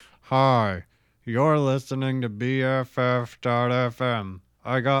Hi, you're listening to BFF.FM.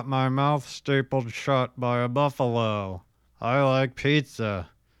 I got my mouth stapled shut by a buffalo. I like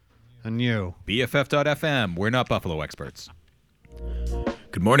pizza. And you? BFF.FM, we're not Buffalo experts.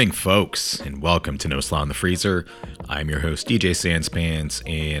 Good morning, folks, and welcome to No Slaw in the Freezer. I'm your host, DJ Sanspants,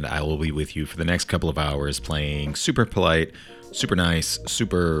 and I will be with you for the next couple of hours playing super polite, super nice,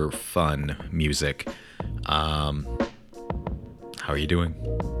 super fun music. How are you doing?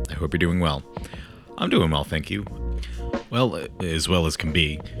 I hope you're doing well. I'm doing well, thank you. Well as can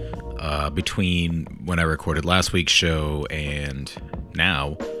be. Between when I recorded last week's show and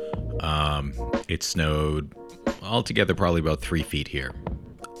now, it snowed altogether probably about 3 feet here.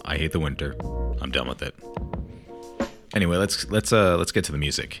 I hate the winter. I'm done with it. Anyway, let's get to the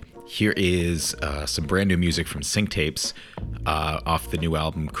music. Here is some brand new music from Sync Tapes off the new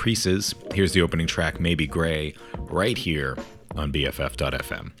album Creases. Here's the opening track, Maybe Gray, right here on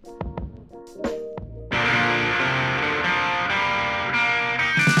BFF.FM.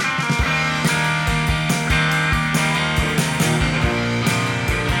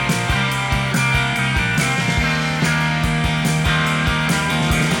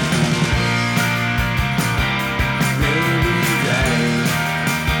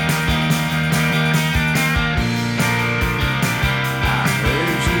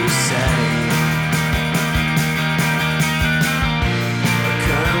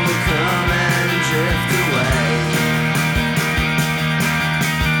 Come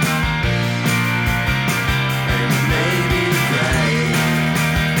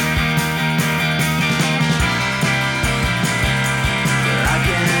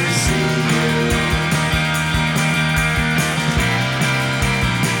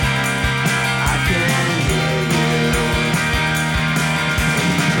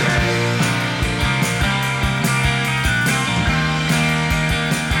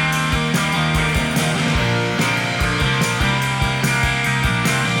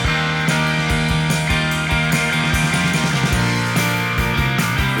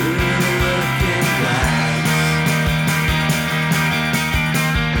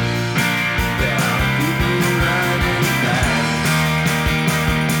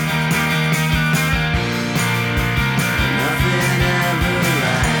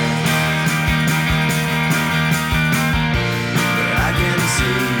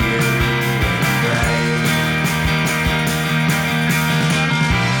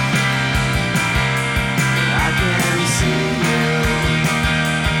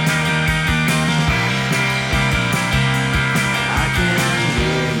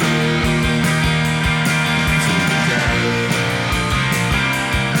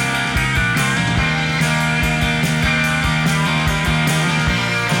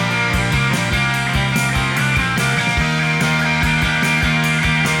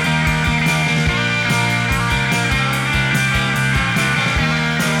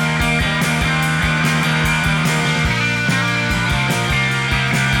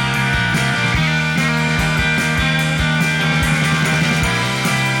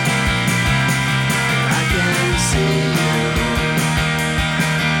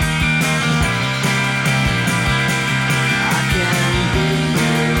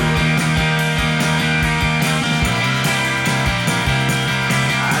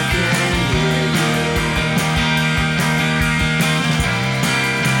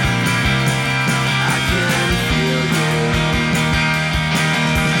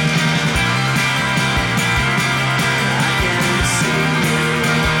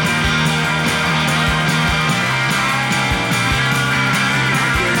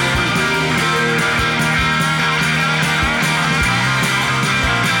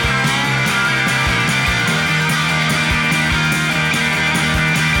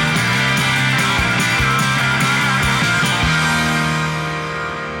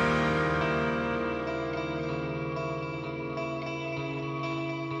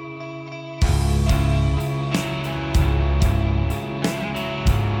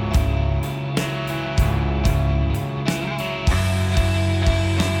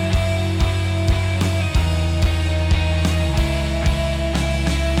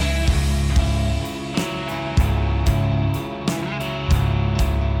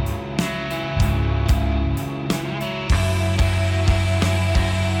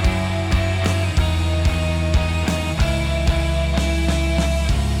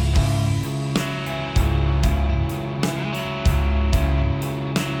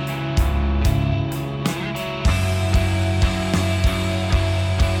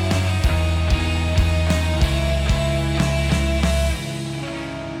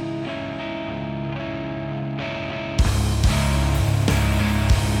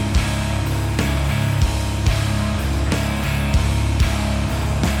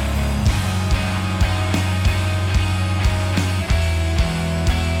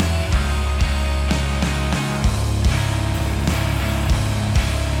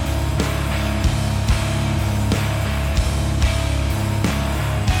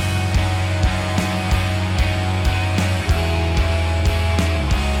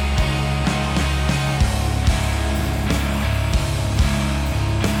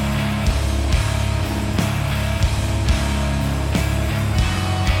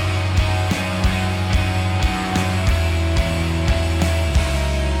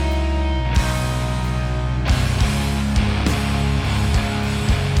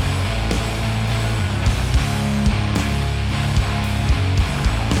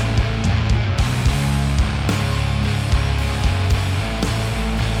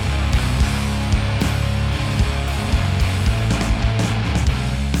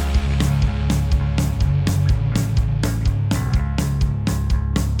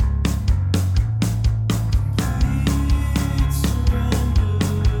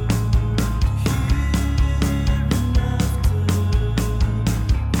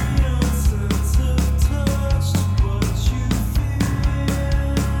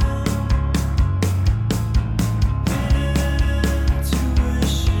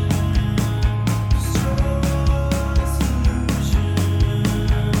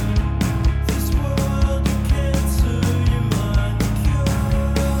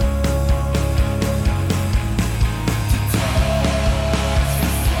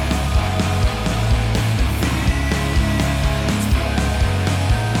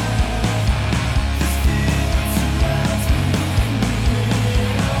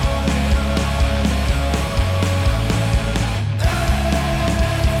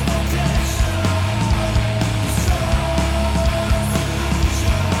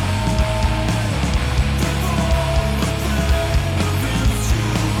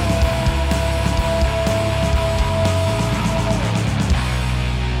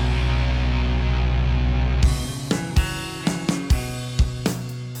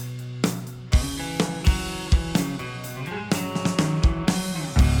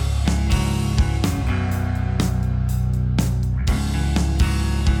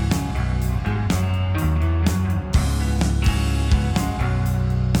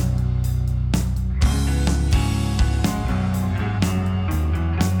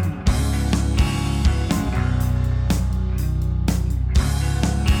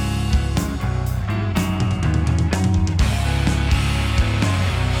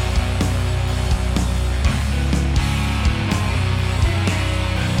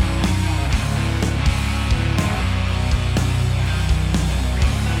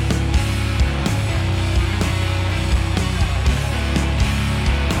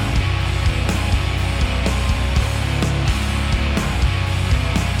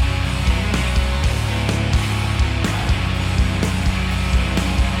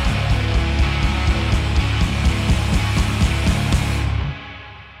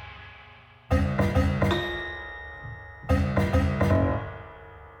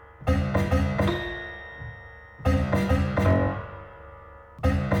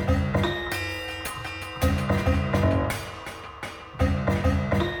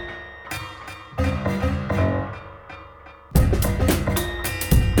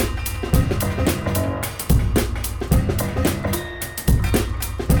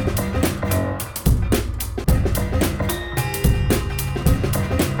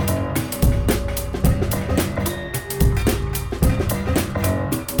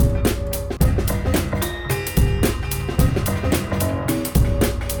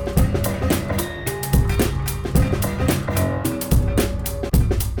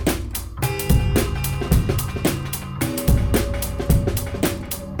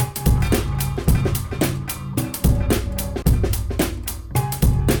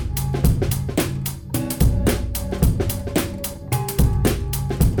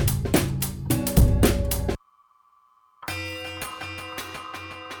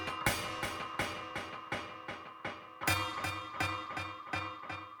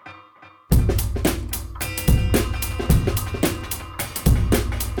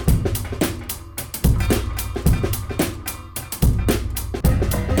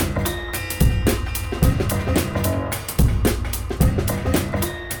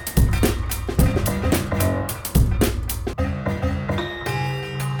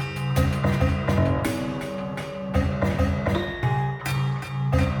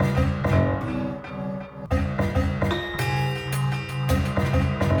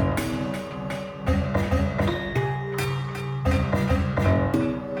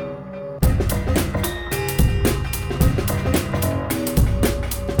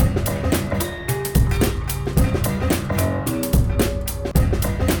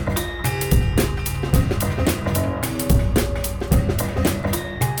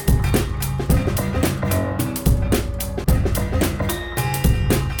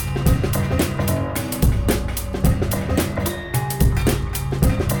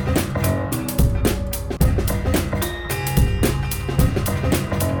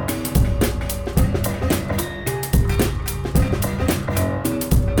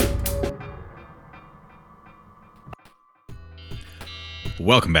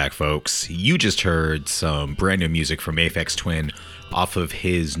Welcome back, folks. You just heard some brand new music from Aphex Twin off of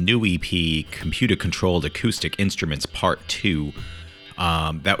his new EP, Computer Controlled Acoustic Instruments Part 2.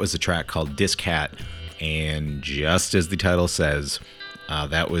 That was a track called Discat, and just as the title says,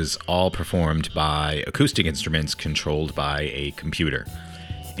 that was all performed by acoustic instruments controlled by a computer.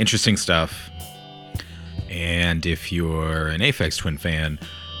 Interesting stuff. And if you're an Aphex Twin fan,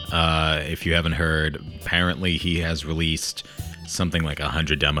 if you haven't heard, apparently he has released something like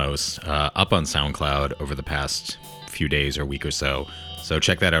 100 demos up on SoundCloud over the past few days or week or so. So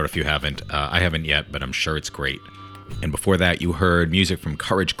check that out if you haven't. I haven't yet, but I'm sure it's great. And before that, you heard music from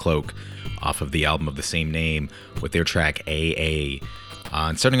Courage Cloak off of the album of the same name with their track AA.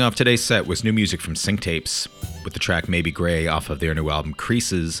 And starting off today's set was new music from Sync Tapes with the track Maybe Gray off of their new album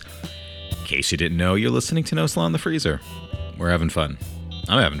Creases. In case you didn't know, you're listening to No Slaw in the Freezer. We're having fun.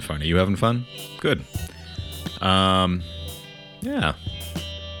 I'm having fun. Are you having fun? Good. Yeah.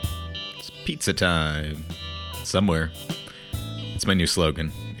 It's pizza time. Somewhere. It's my new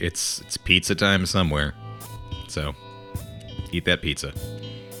slogan. It's pizza time somewhere. So, eat that pizza.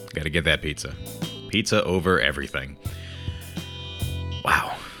 Gotta get that pizza. Pizza over everything.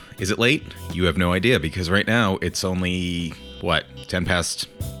 Wow. Is it late? You have no idea, because right now it's only, 10 past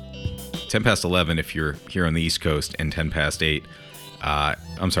 11 if you're here on the East Coast, and 10 past 8.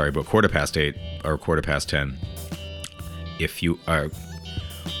 I'm sorry, about quarter past 8 or quarter past 10. If you are,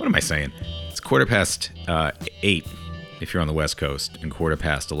 what am I saying? It's quarter past 8 if you're on the West Coast, and quarter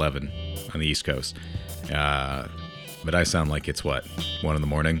past 11 on the East Coast. But I sound like it's 1 in the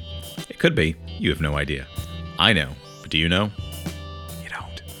morning? It could be. You have no idea. I know. But do you know? You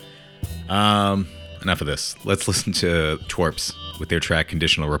don't. Enough of this. Let's listen to Twerps with their track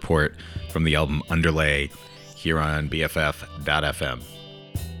Conditional Report from the album Underlay here on BFF.FM.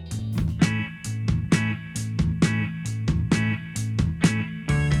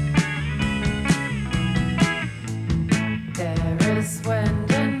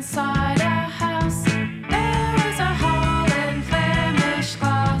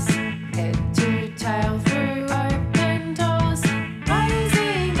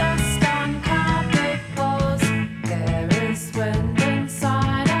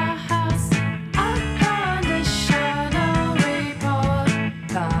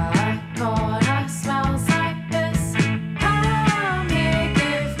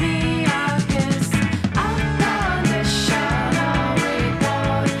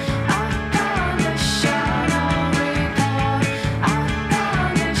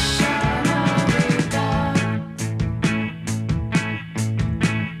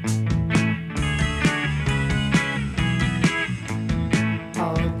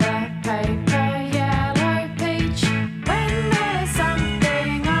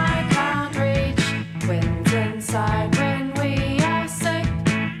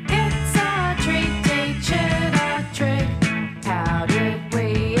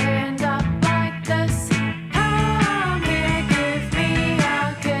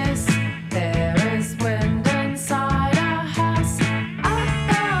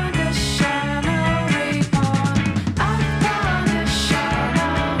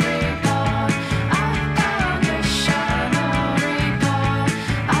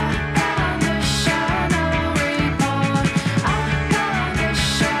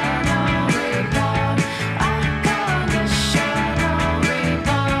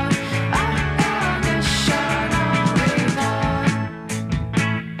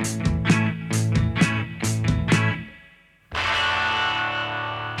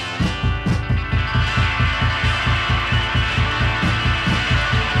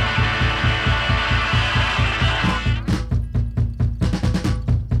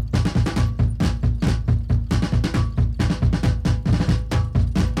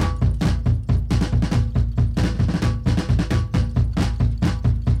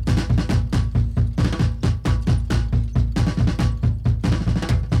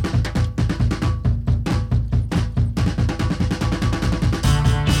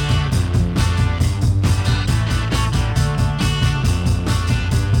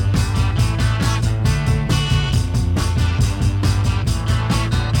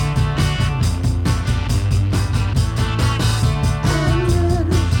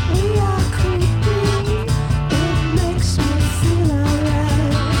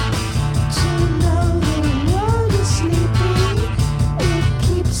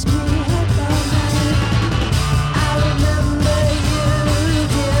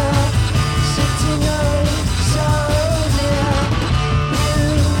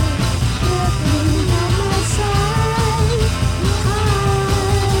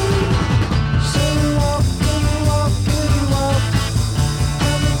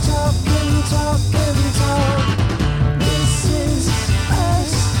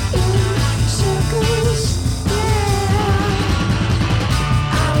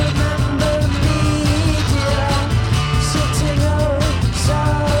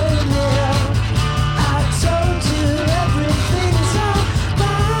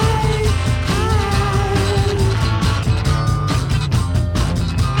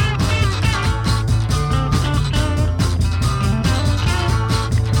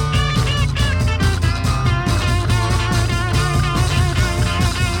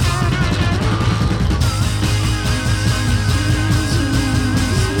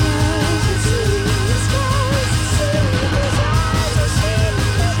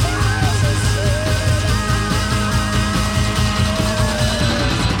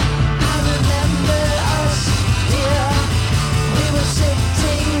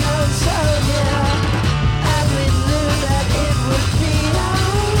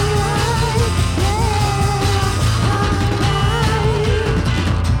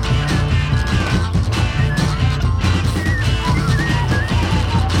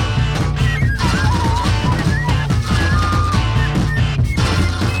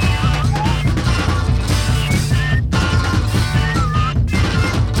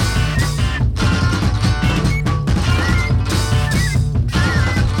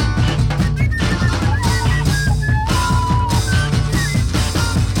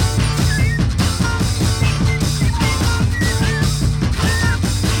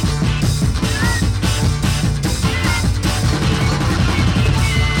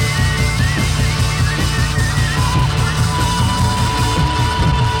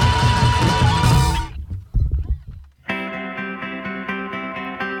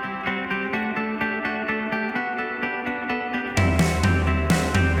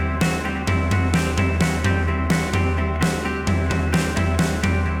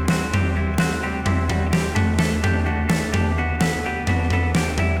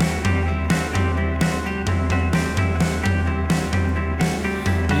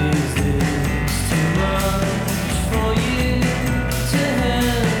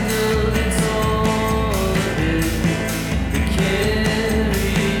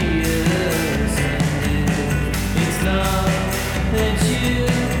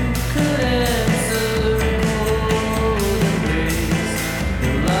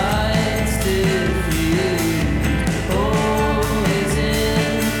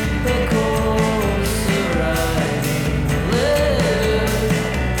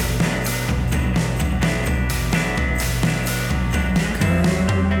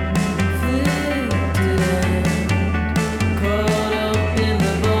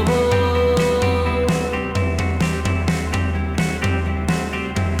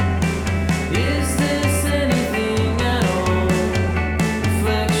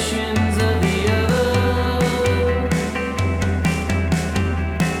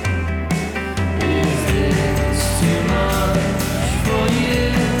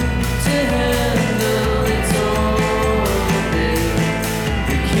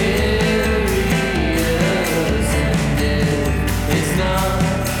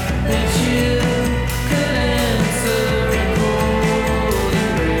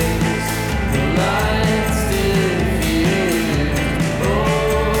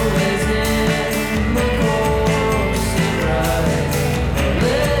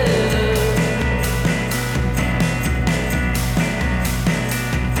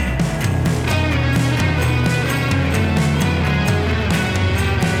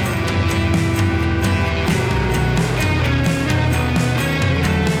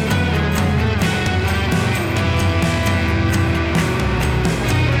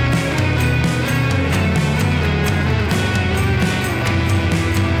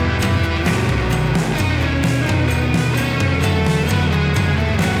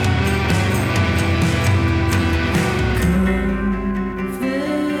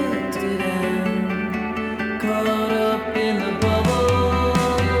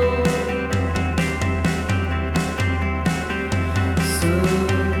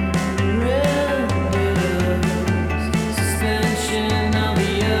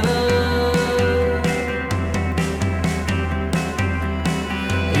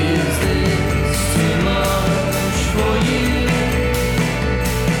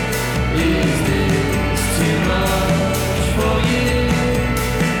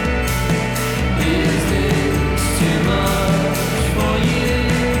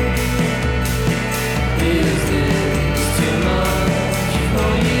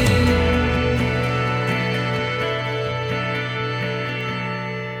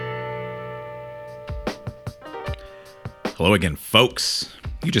 Hello again, folks.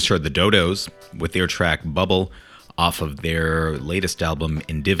 You just heard the Dodos with their track Bubble off of their latest album,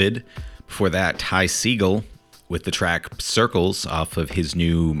 Individ. Before that, Ty Segall with the track Circles off of his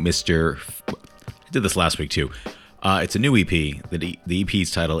new Mr. I did this last week too. It's a new EP. The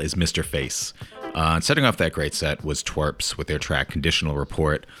EP's title is Mr. Face. And setting off that great set was Twerps with their track Conditional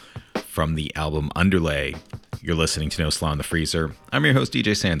Report from the album Underlay. You're listening to No Slaw in the Freezer. I'm your host,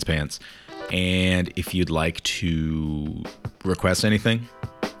 DJ Sanspants. And if you'd like to request anything,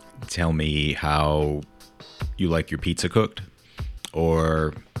 tell me how you like your pizza cooked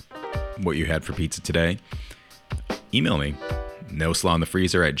or what you had for pizza today, email me,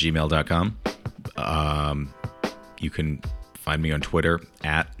 noslawinthefreezer@gmail.com. You can find me on Twitter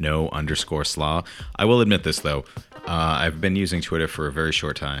 @no_slaw. I will admit this, though. I've been using Twitter for a very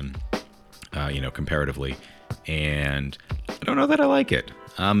short time, comparatively, and I don't know that I like it.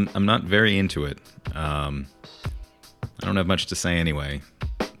 I'm not very into it. I don't have much to say anyway,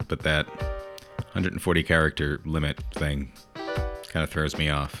 but that 140 character limit thing kind of throws me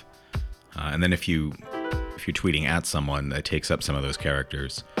off. And then if you're tweeting at someone, that takes up some of those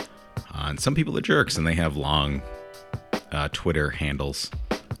characters. And some people are jerks and they have long Twitter handles.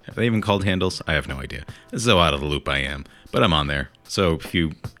 Are they even called handles? I have no idea. This is how out of the loop I am, but I'm on there. So if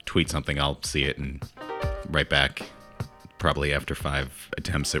you tweet something, I'll see it and write back. Probably after 5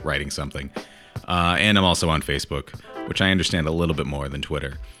 attempts at writing something. And I'm also on Facebook, which I understand a little bit more than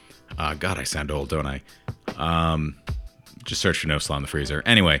Twitter. God, I sound old, don't I? Just search for No Slaw in the Freezer.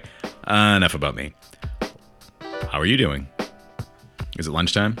 Anyway, enough about me. How are you doing? Is it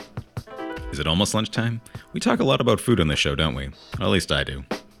lunchtime? Is it almost lunchtime? We talk a lot about food on this show, don't we? Well, at least I do.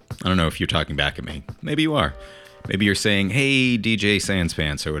 I don't know if you're talking back at me. Maybe you are. Maybe you're saying, hey, DJ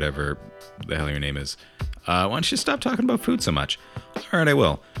Sanspants, or whatever the hell your name is. Why don't you stop talking about food so much? All right, I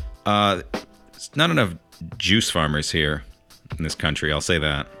will. It's not enough juice farmers here in this country, I'll say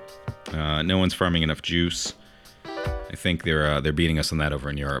that. No one's farming enough juice. I think they're beating us on that over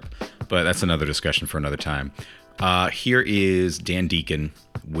in Europe. But that's another discussion for another time. Here is Dan Deacon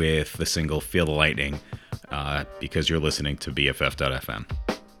with the single Feel the Lightning, because you're listening to BFF.FM.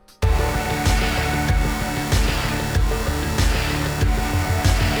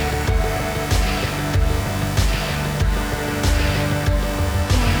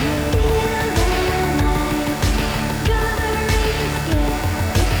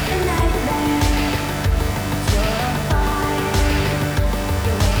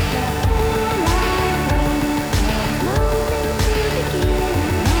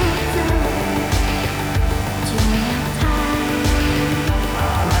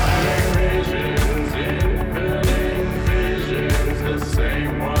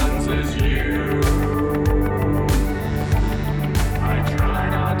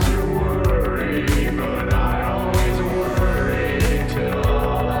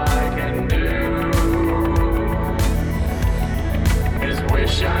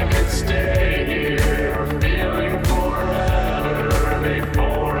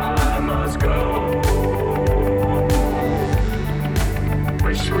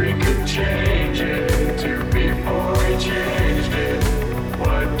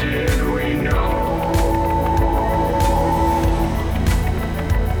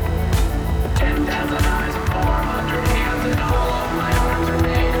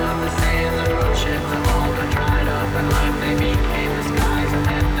 They became the skies and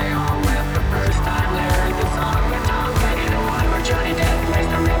then they all left.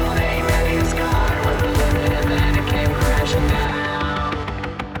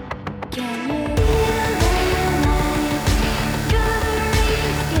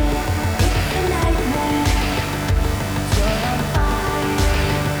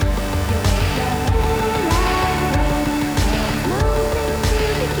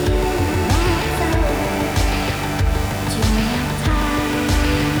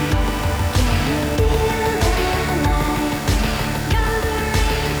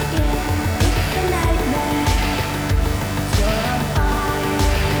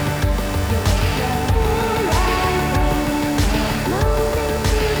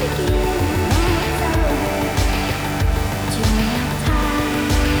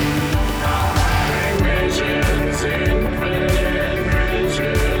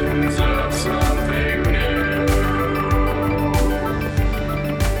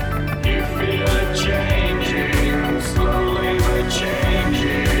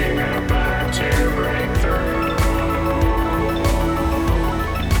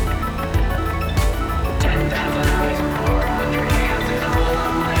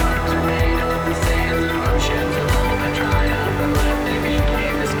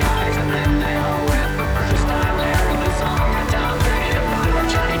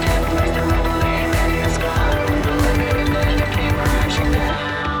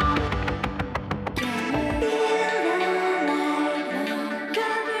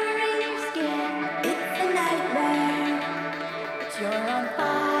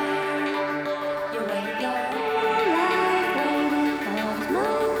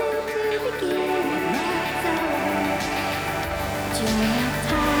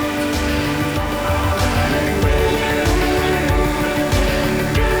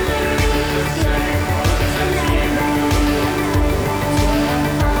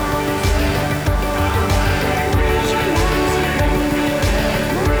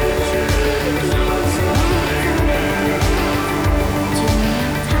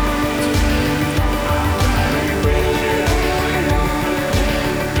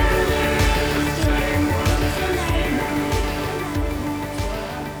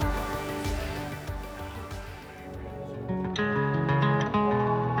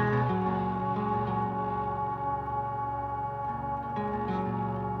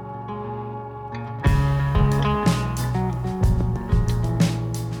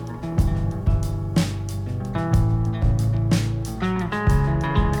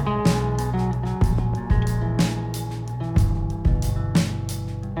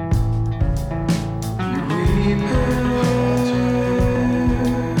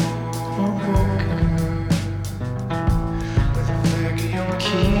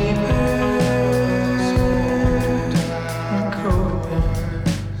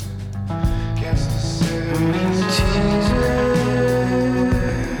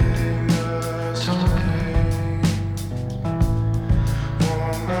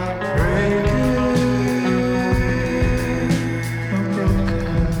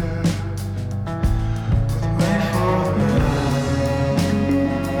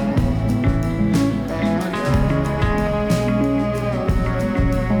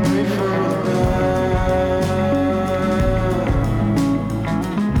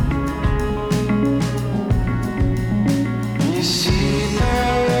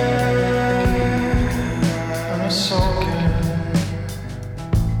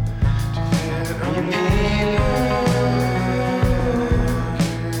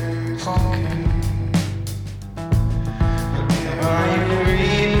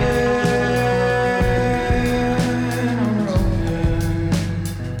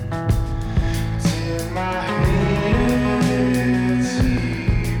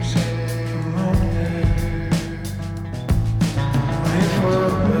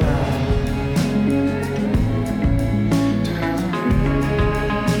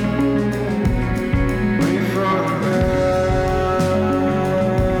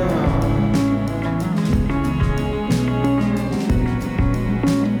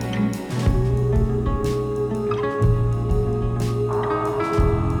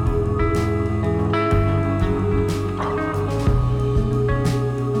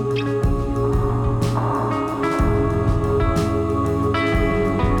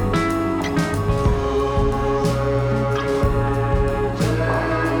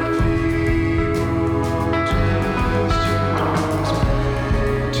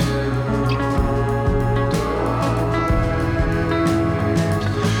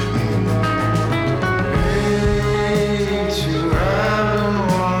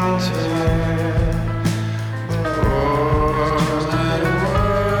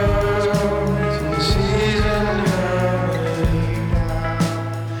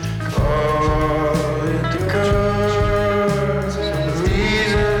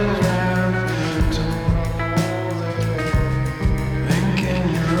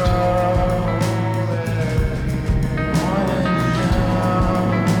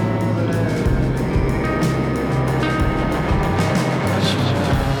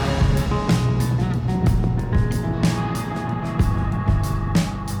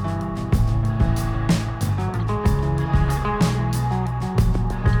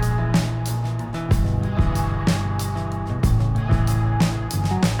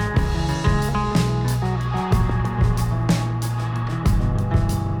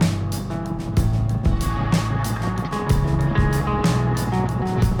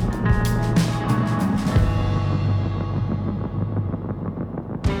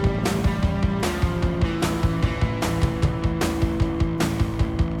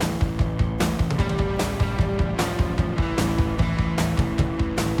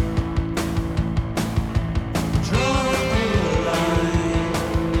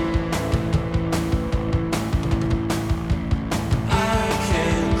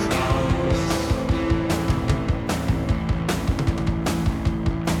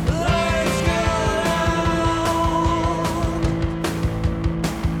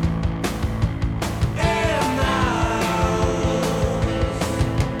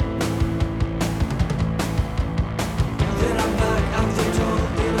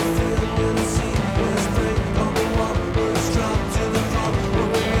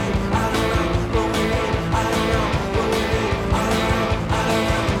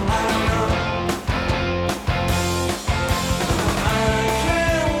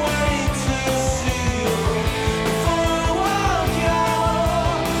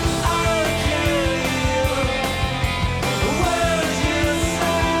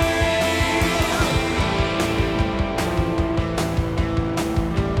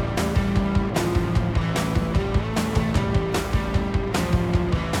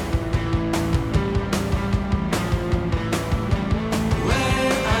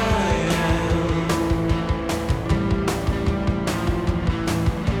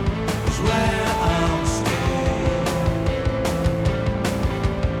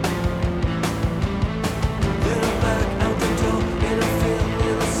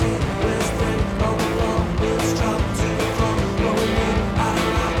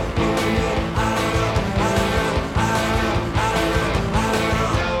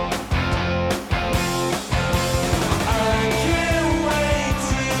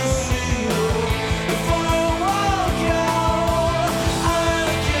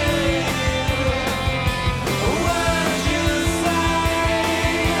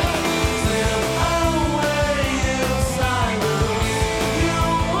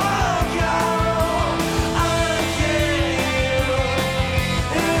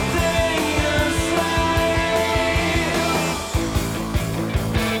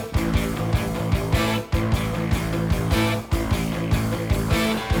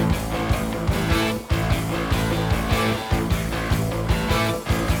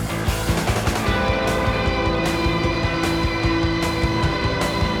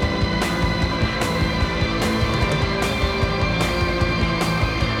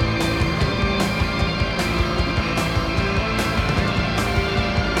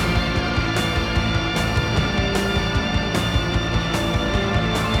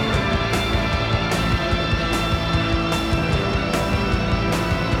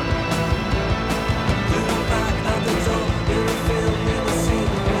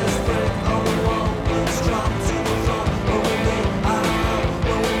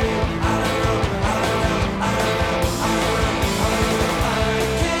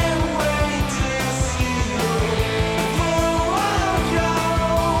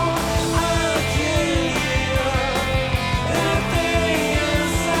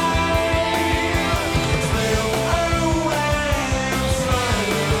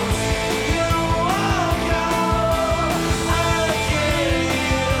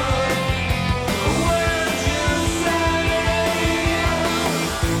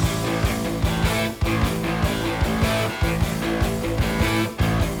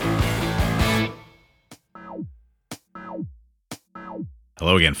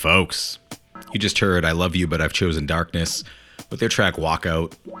 Hello again, folks. You just heard I Love You, But I've Chosen Darkness with their track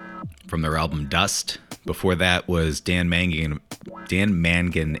Walkout from their album Dust. Before that was Dan Mangan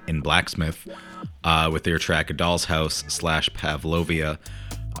and Blacksmith with their track A Doll's House / Pavlovia.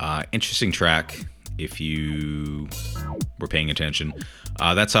 Interesting track if you were paying attention.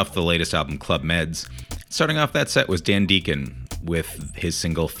 That's off the latest album Club Meds. Starting off that set was Dan Deacon with his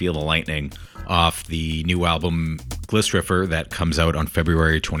single Feel the Lightning off the new album Glistriffer that comes out on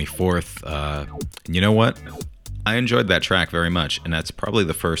February 24th. And you know what? I enjoyed that track very much, and that's probably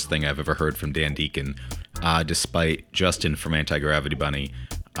the first thing I've ever heard from Dan Deacon, despite Justin from Anti-Gravity Bunny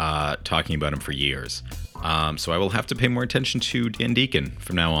talking about him for years. So I will have to pay more attention to Dan Deacon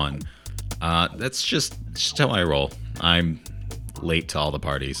from now on. That's just how I roll. I'm late to all the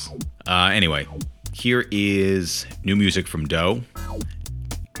parties. Anyway, here is new music from Doe.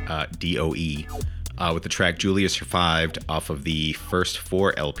 DOE, with the track Julia Survived off of the First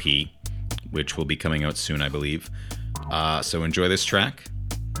 4 LP, which will be coming out soon, I believe. So enjoy this track,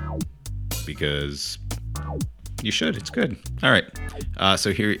 because you should. It's good. All right.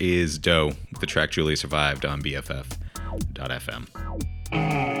 So here is Doe with the track Julia Survived on BFF.fm.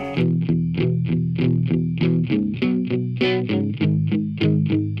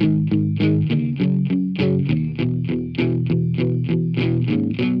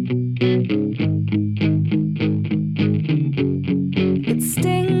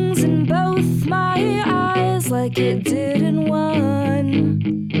 Like it did in one.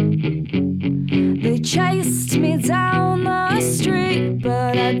 They chased me down the street,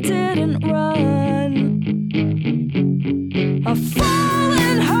 but I didn't run. I fall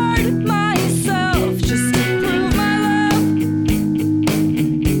and hurt myself just to prove my love.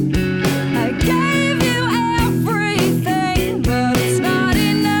 I gave you everything, but it's not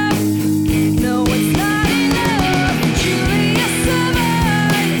enough. No, it's not enough. Julia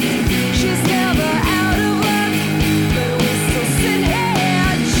survived. She's never out of luck.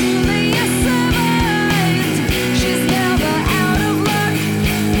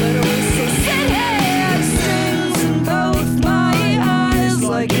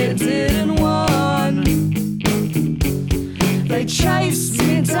 They chased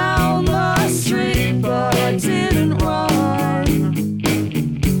me down the street, but I didn't run.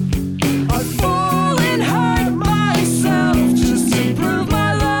 I fall and hurt myself just to prove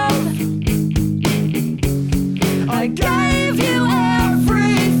my love. I gave you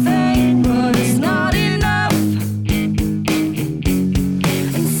everything, but it's not enough. And so, we have no memory of.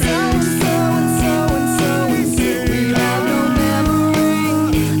 And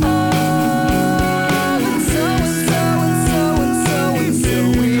so, we have no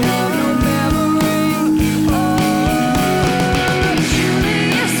memory of.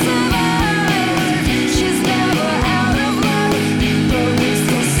 Julia survived. She's never out of luck, but we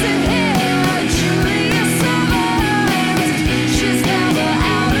still sit here. Julia survived. She's never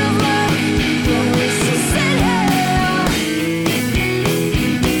out of luck, but we still sit here.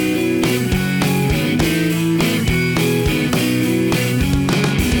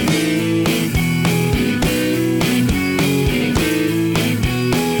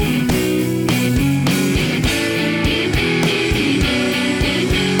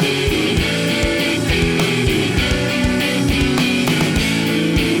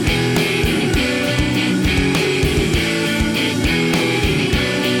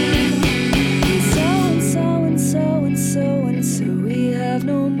 So we have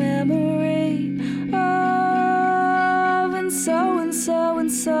no memory of. And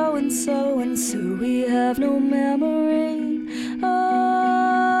so we have no memory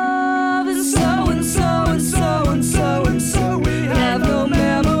of. And so we have no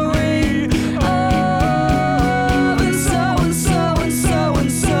memory of. And so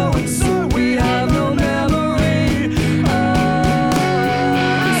we have no memory of.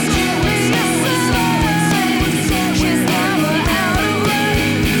 Julia survived. She's never out of luck,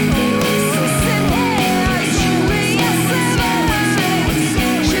 but we still sit here. Julia survived.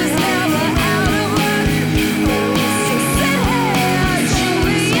 She's never out of luck, but we still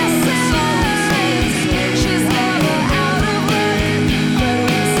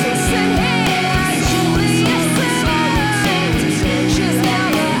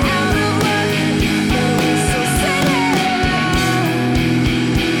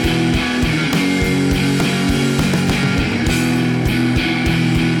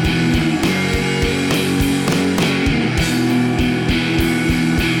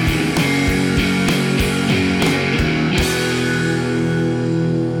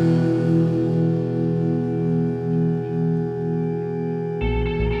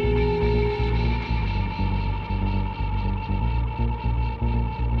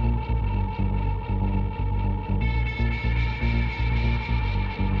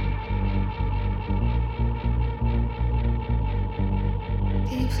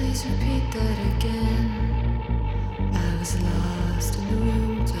Please repeat that again. I was lost in the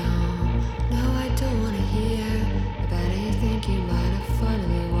room down. No, I don't wanna hear about how you think you might have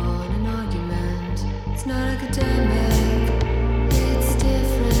finally won an argument. It's not academic, it's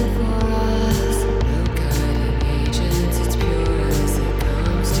different for us. No guiding agents, it's pure as it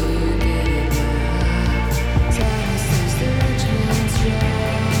comes to you getting love. Sadness is the rich man's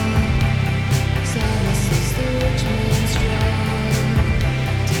drug. Sadness is the rich man's drug.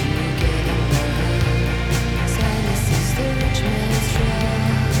 Do you get love? Sadness is the rich man's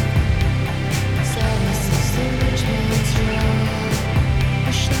drug. Sadness is the rich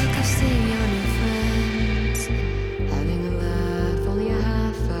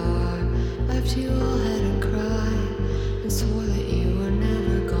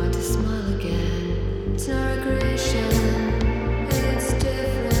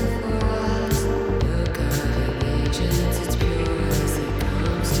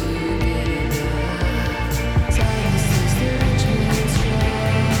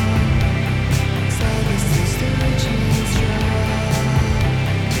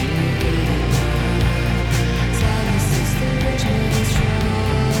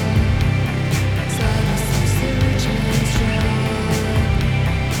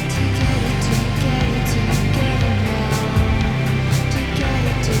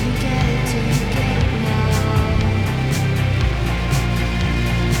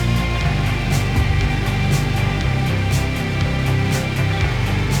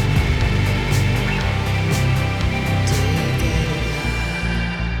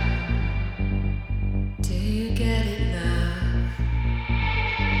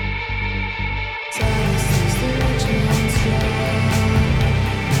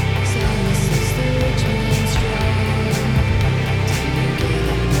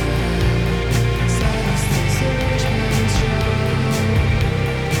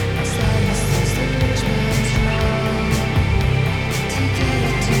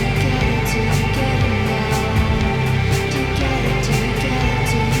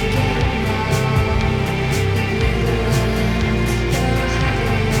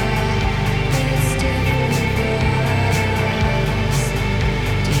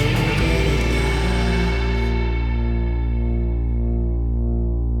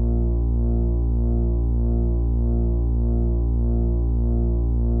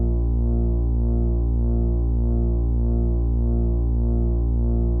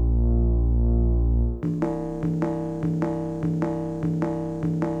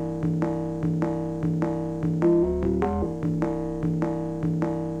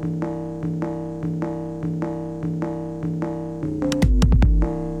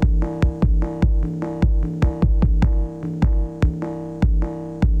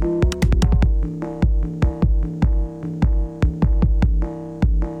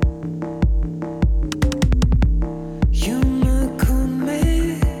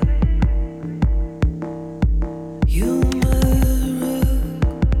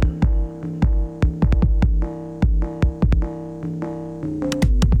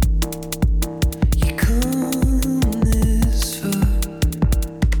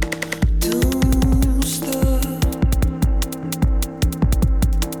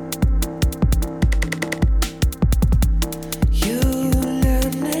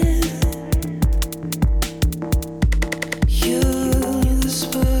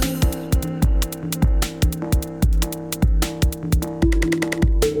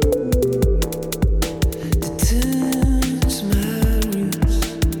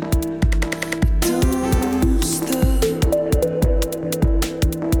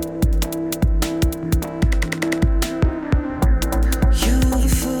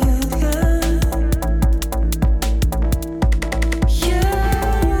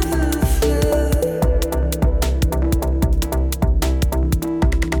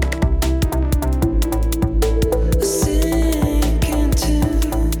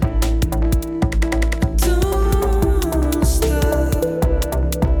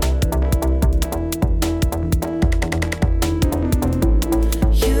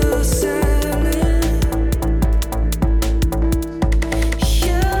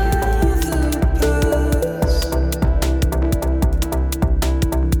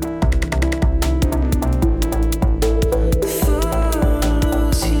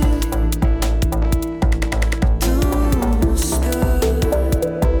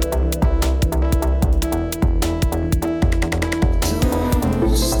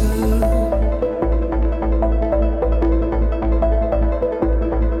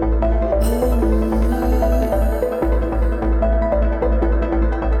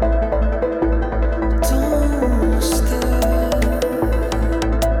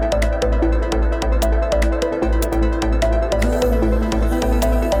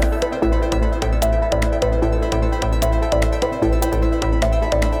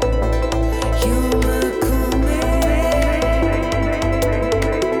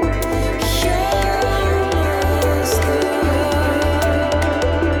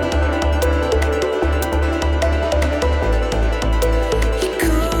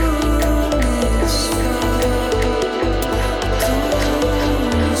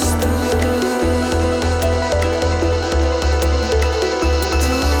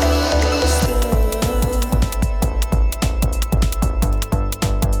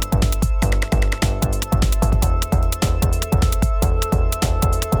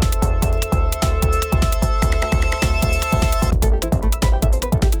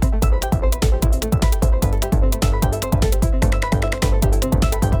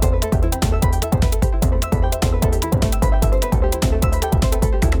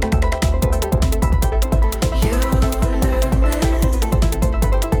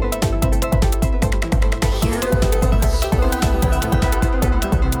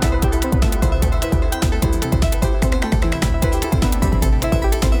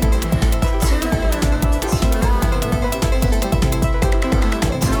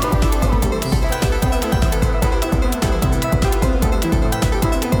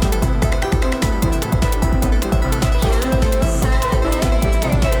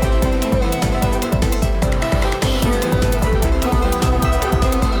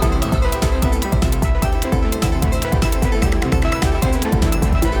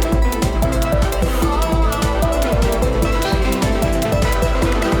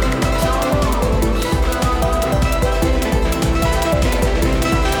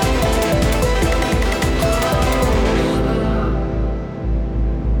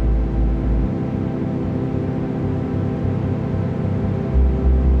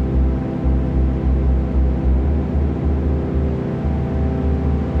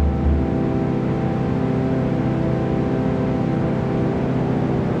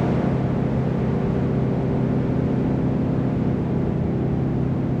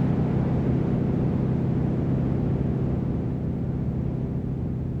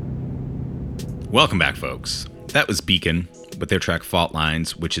Welcome back, folks. That was Beacon with their track Fault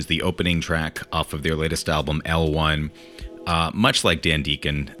Lines, which is the opening track off of their latest album, L1. Much like Dan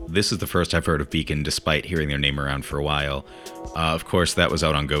Deacon, this is the first I've heard of Beacon, despite hearing their name around for a while. Of course, that was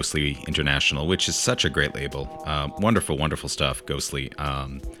out on Ghostly International, which is such a great label. Wonderful, wonderful stuff, Ghostly.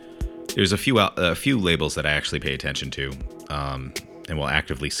 There's a few labels that I actually pay attention to, and will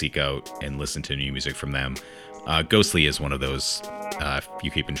actively seek out and listen to new music from them. Ghostly is one of those, if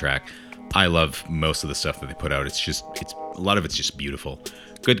you keep in track. I love most of the stuff that they put out. It's a lot of it's just beautiful.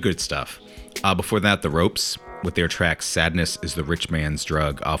 Good stuff. Before that, The Ropes with their track Sadness is the Rich Man's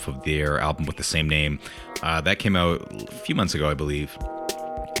Drug off of their album with the same name. That came out a few months ago, I believe.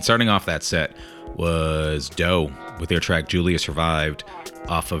 And starting off that set was Doe with their track Julia Survived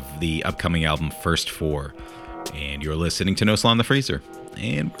off of the upcoming album First Four. And you're listening to No Slaw in the Freezer.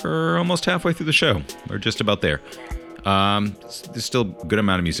 And we're almost halfway through the show. We're just about there. There's still a good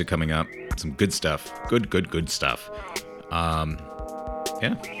amount of music coming up. Some good stuff. Good stuff.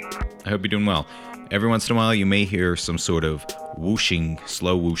 Yeah. I hope you're doing well. Every once in a while, you may hear some sort of whooshing,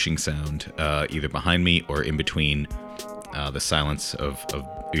 slow whooshing sound, either behind me or in between the silence of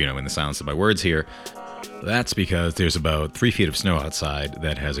in the silence of my words here. That's because there's about 3 feet of snow outside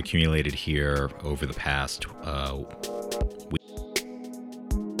that has accumulated here over the past week.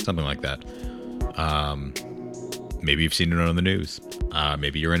 Something like that. Maybe you've seen it on the news.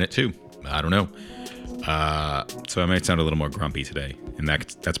 Maybe you're in it too. I don't know. So I might sound a little more grumpy today, and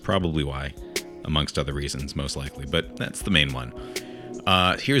that's probably why, amongst other reasons, most likely. But that's the main one.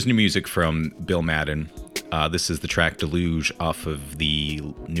 Here's new music from Bill Madden. This is the track Deluge off of the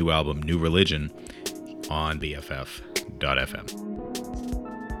new album New Religion on BFF.FM.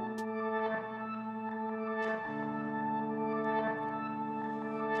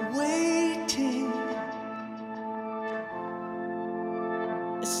 Waiting,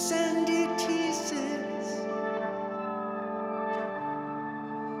 sandy teases,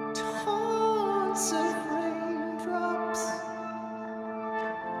 taunts of raindrops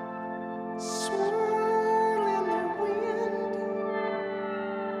swirl in the wind.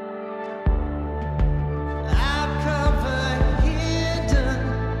 I've covered hidden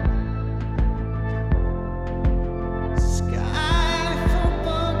sky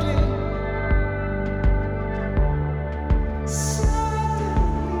foreboding.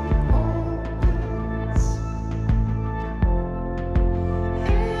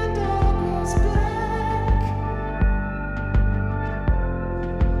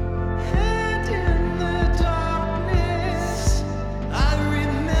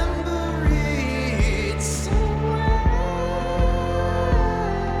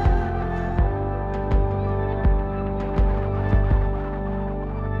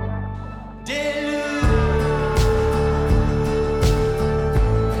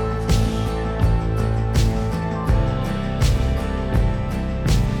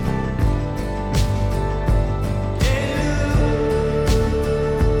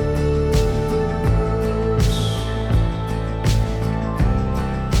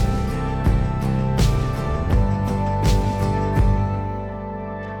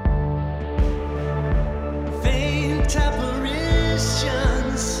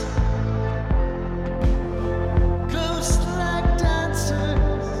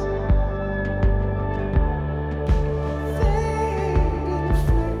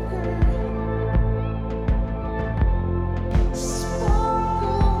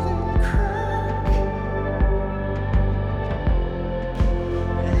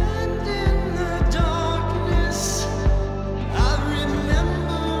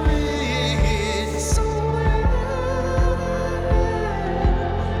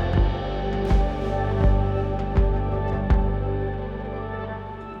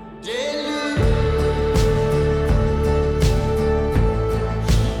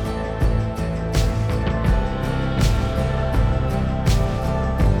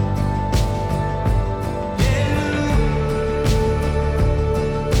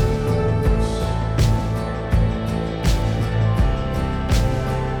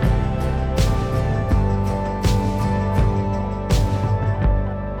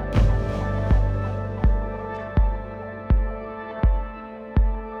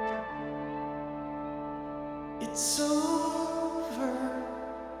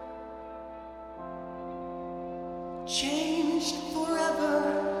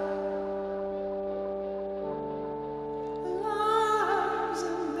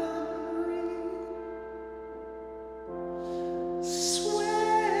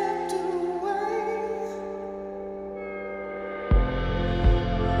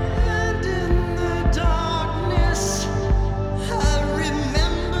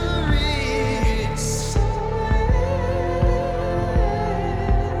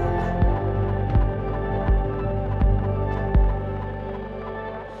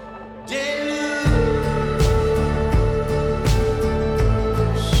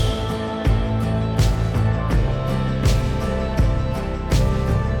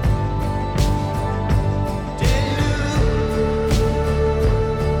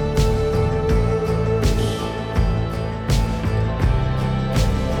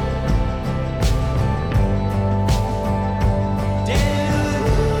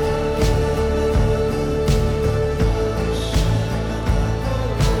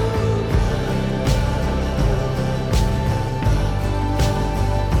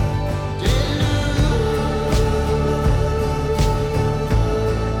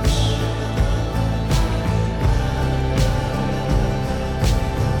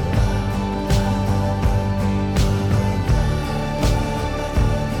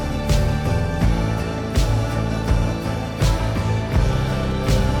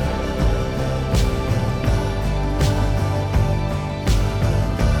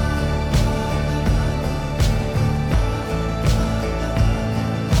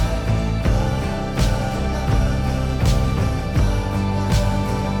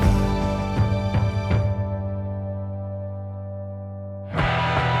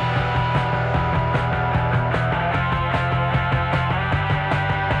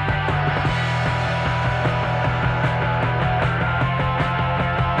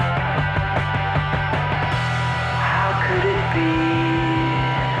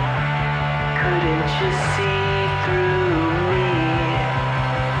 you see through me?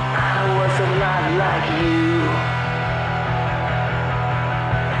 I was a lot like you.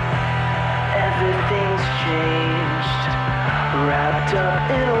 Everything's changed, wrapped up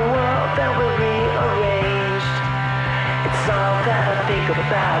in a world that we're rearranged. It's all that I think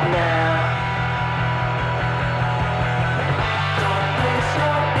about now. Don't place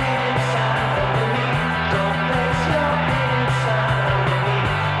your inside of me. Don't place your inside of me.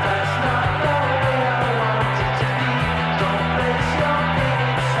 That's not the way I want it to be. Don't place your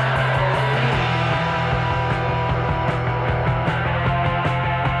inside of me.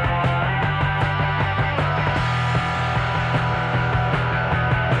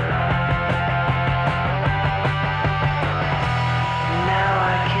 Now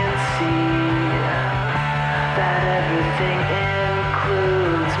I can see that everything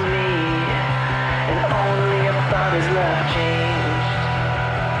includes me, and only a thought is left changed.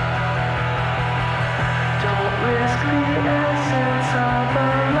 Don't risk the essence of a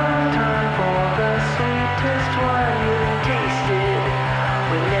lifetime for the sweetest one you've tasted,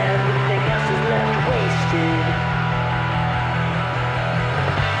 when everything else is left wasted.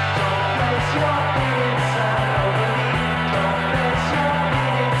 Don't place your inside over me. Don't place your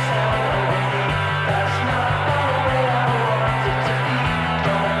inside over me. That's not the way I want it to be.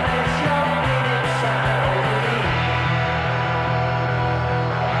 Don't place your inside over me.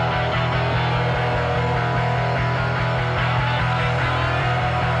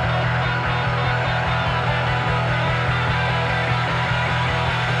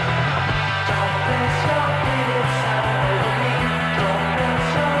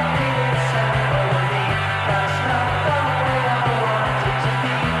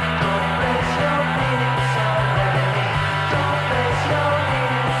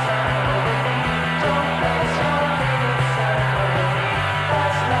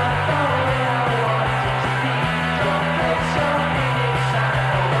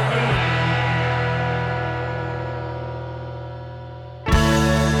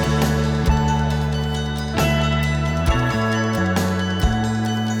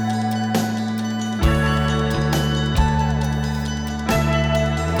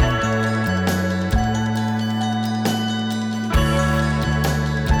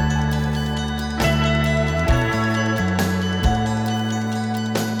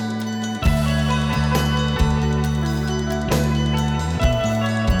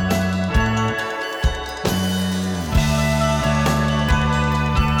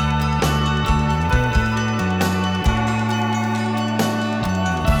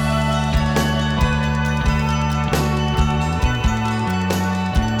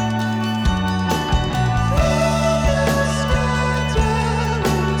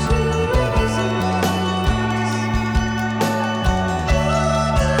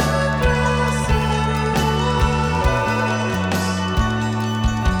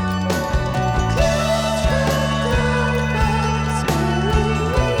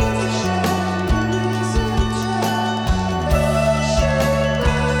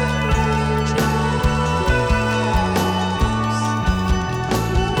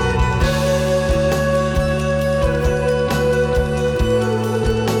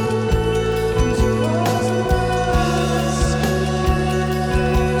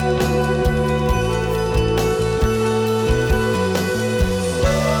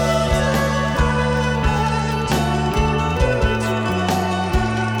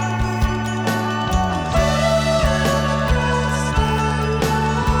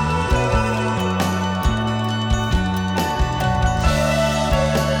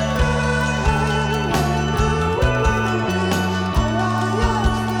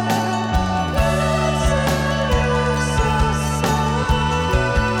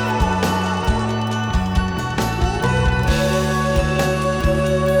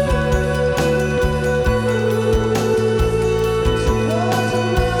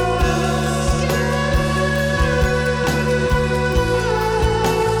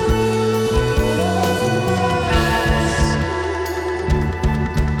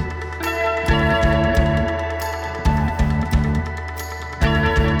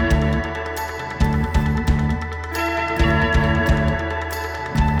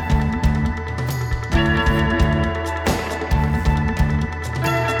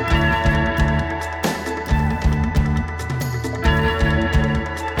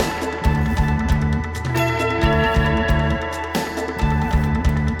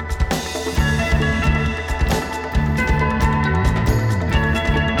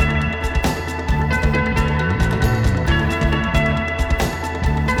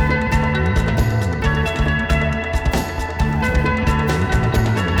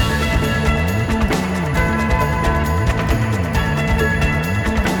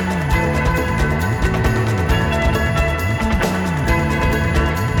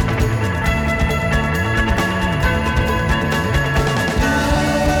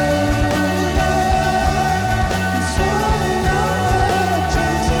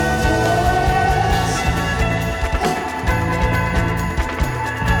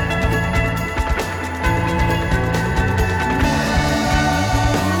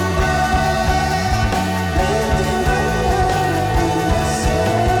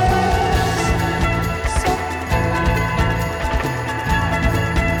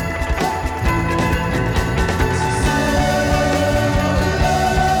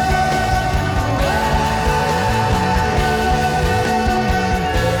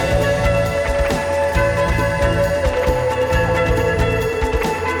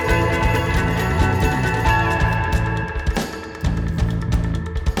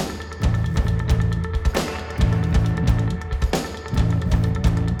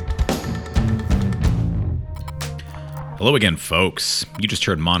 Hello again, folks. You just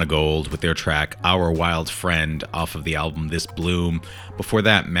heard Monogold with their track Our Wild Friend off of the album This Bloom. Before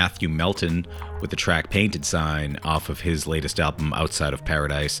that, Matthew Melton with the track Painted Sign off of his latest album Outside of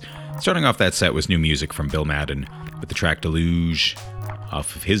Paradise. Starting off that set was new music from Bill Madden with the track Deluge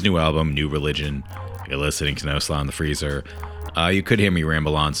off of his new album New Religion. You're listening to No Slaw in the Freezer. You could hear me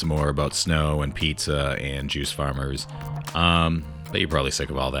ramble on some more about snow and pizza and juice farmers, but you're probably sick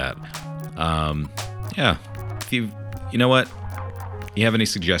of all that. Yeah, if you know what, you have any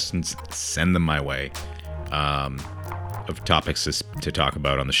suggestions, send them my way, of topics to talk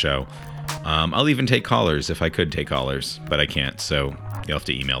about on the show. I'll even take callers if I could take callers, but I can't, so you'll have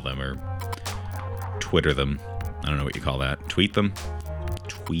to email them or Twitter them. I don't know what you call that. Tweet them?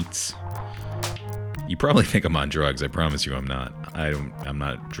 Tweets. You probably think I'm on drugs. I promise you I'm not. I'm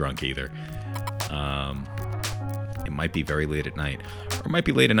not drunk either. It might be very late at night, or it might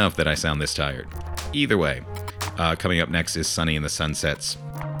be late enough that I sound this tired. Either way, coming up next is Sunny and the Sunsets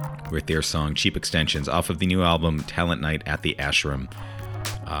with their song Cheap Extensions off of the new album Talent Night at the Ashram.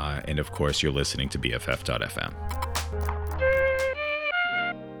 And of course, you're listening to BFF.FM.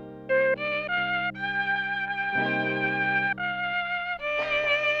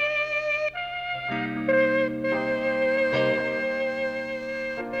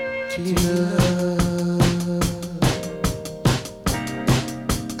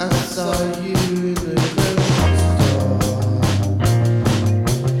 I saw you in the grocery store,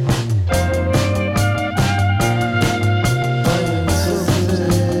 buying something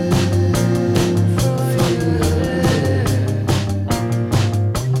for your head.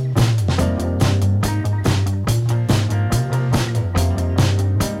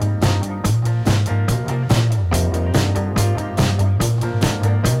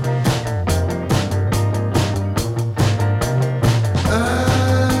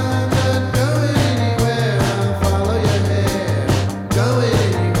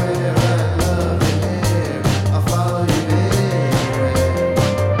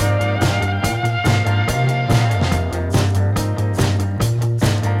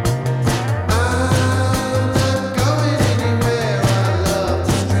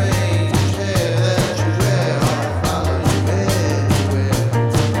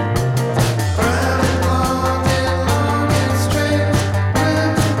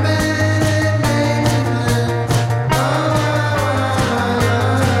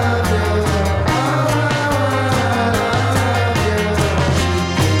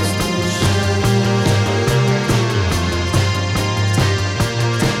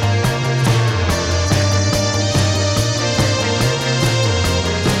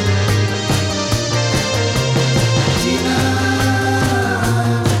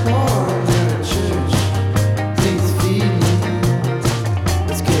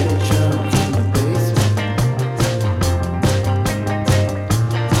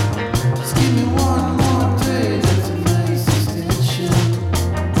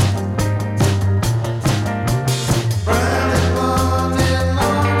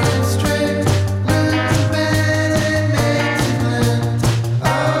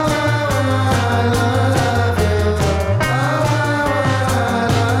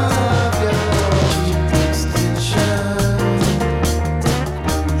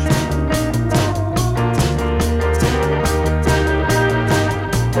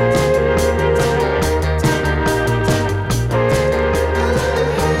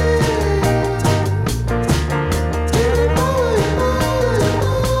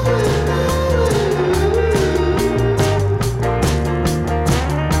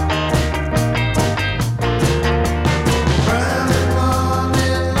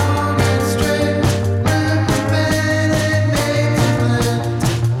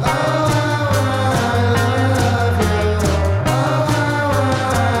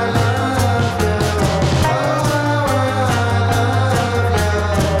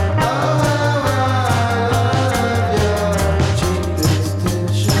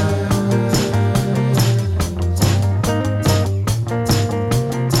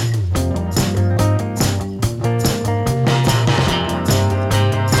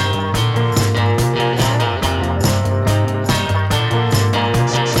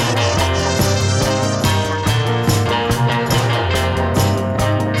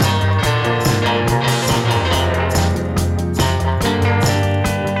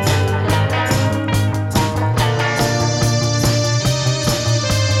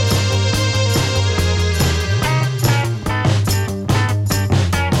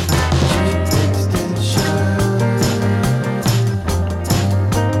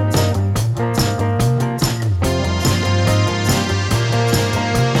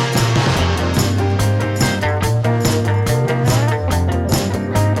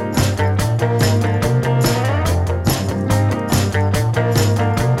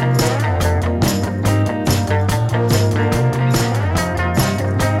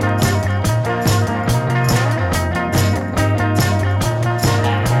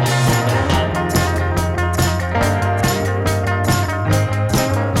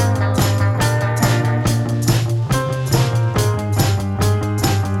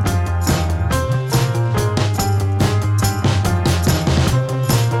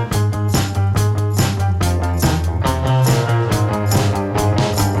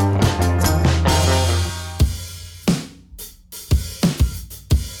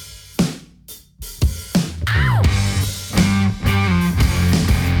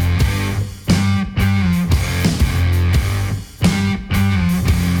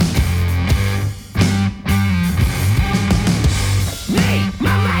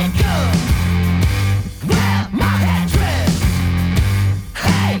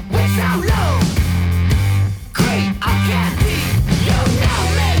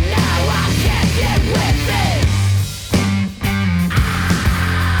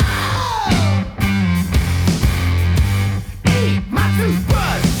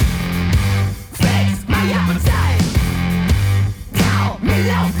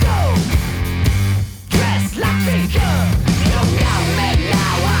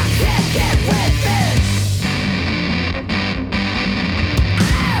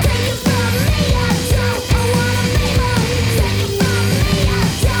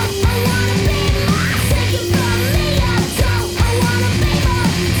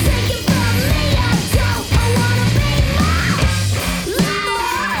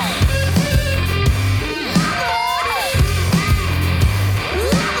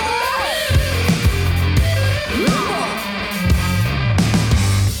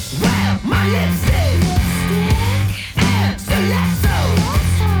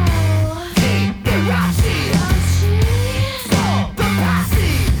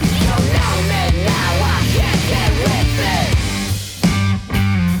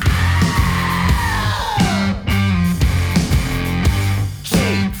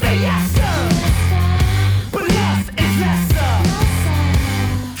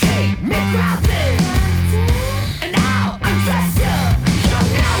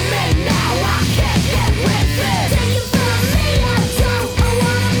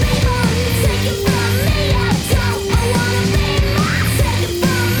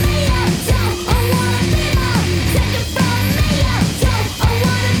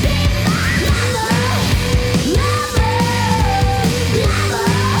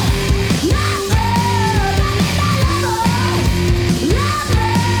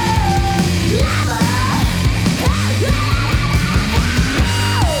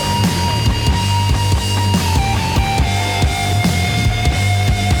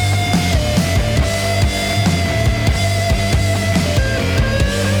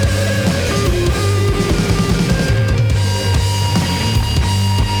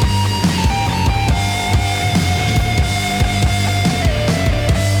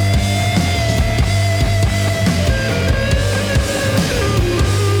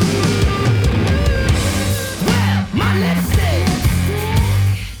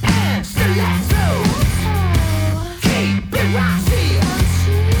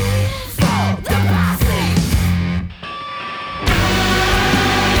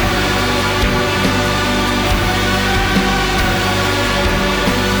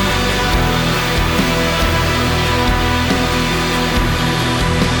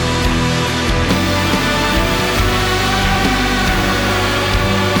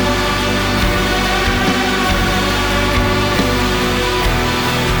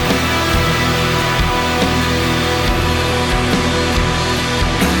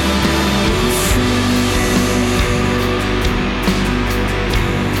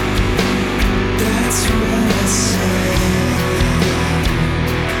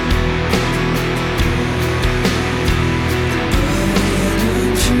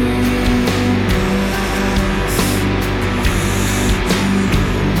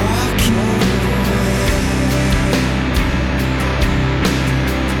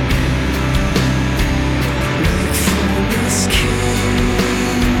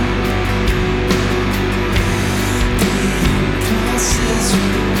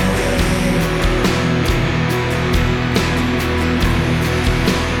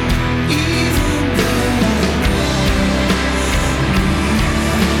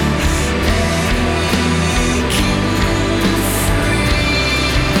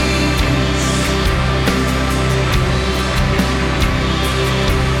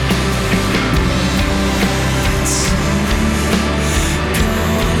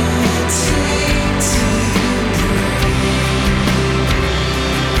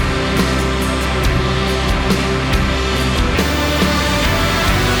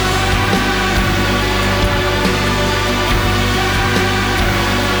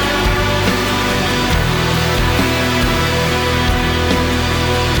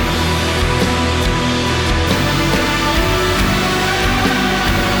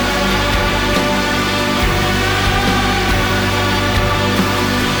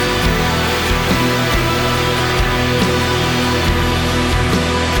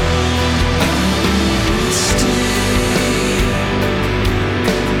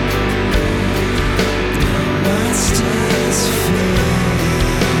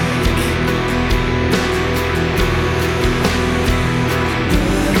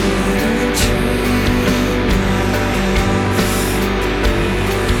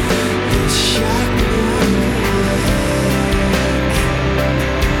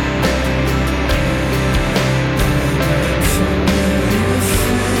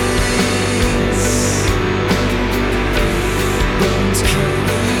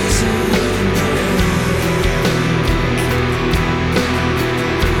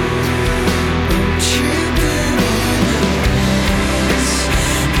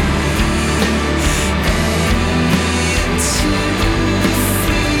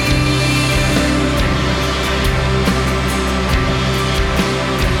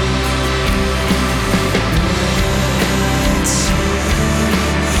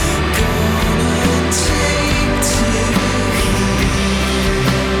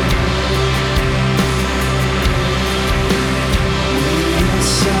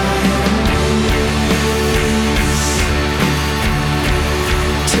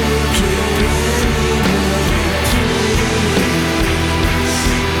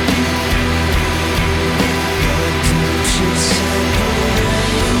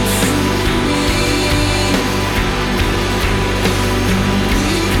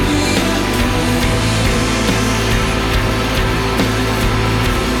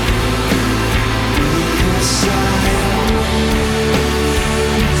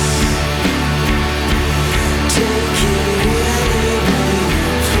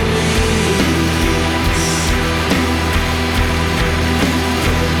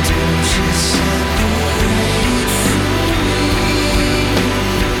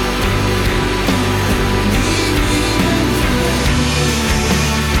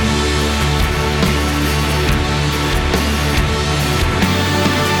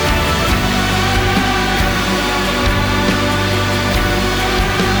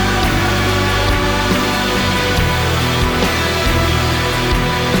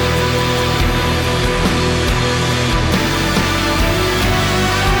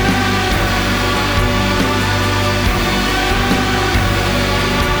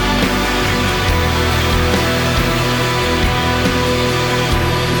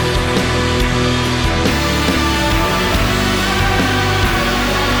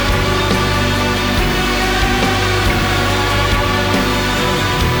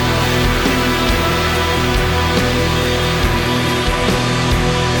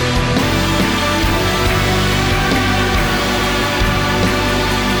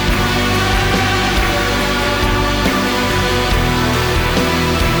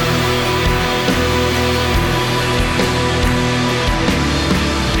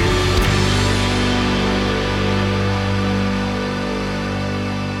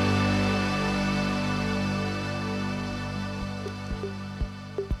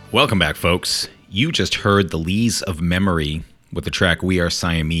 Welcome back, folks. You just heard the Lees of Memory with the track We Are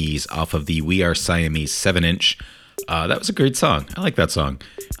Siamese off of the We Are Siamese 7-inch. That was a great song. I like that song.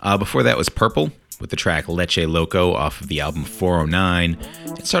 Before that was Purple with the track Leche Loco off of the album 409.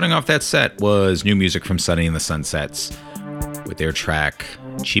 And starting off that set was new music from Sunny and the Sunsets with their track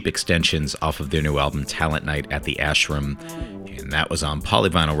Cheap Extensions off of their new album Talent Night at the Ashram. And that was on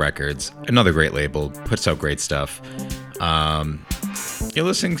Polyvinyl Records. Another great label. Puts out great stuff. You're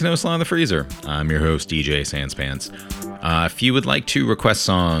listening to No Slaw in the Freezer. I'm your host, DJ Sanspants. If you would like to request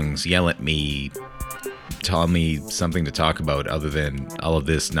songs, yell at me, tell me something to talk about other than all of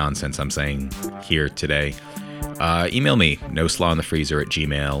this nonsense I'm saying here today, email me,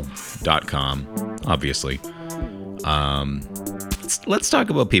 noslawinthefreezer@gmail.com, obviously. Let's talk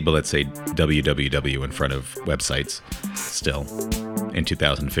about people that say www in front of websites still in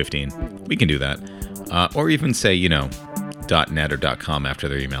 2015. We can do that. Or even say, .net or .com after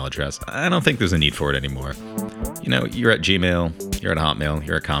their email address. I don't think there's a need for it anymore. You're at Gmail, you're at Hotmail,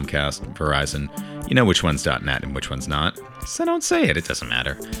 you're at Comcast, Verizon. You know which one's .net and which one's not. So don't say it. It doesn't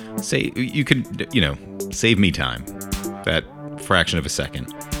matter. Say, you could, save me time. That fraction of a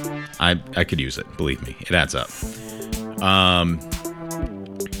second. I could use it. Believe me. It adds up.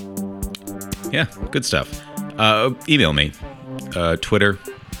 Yeah, good stuff. Email me. Twitter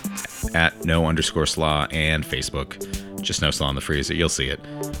at @no_slaw and Facebook. Just No Slaw in the Freezer. You'll see it.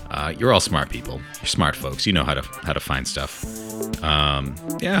 You're all smart people. You're smart folks. You know how to find stuff.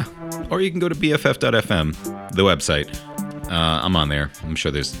 Yeah. Or you can go to bff.fm, the website. I'm on there. I'm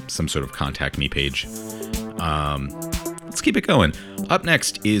sure there's some sort of contact me page. Let's keep it going. Up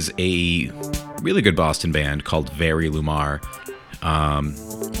next is a really good Boston band called Very Lumar.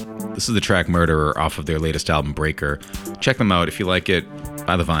 This is the track Murderer off of their latest album Breaker. Check them out. If you like it,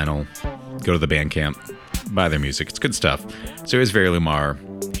 buy the vinyl. Go to the Bandcamp. Buy their music. It's good stuff. So here's Very Lumar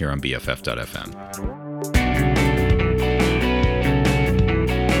here on BFF.fm.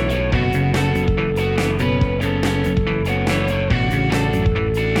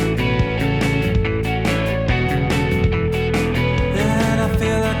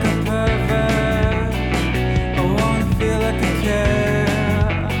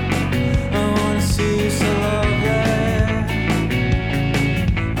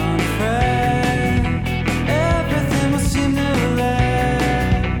 Everything will seem to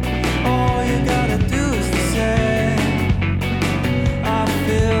let all you gotta do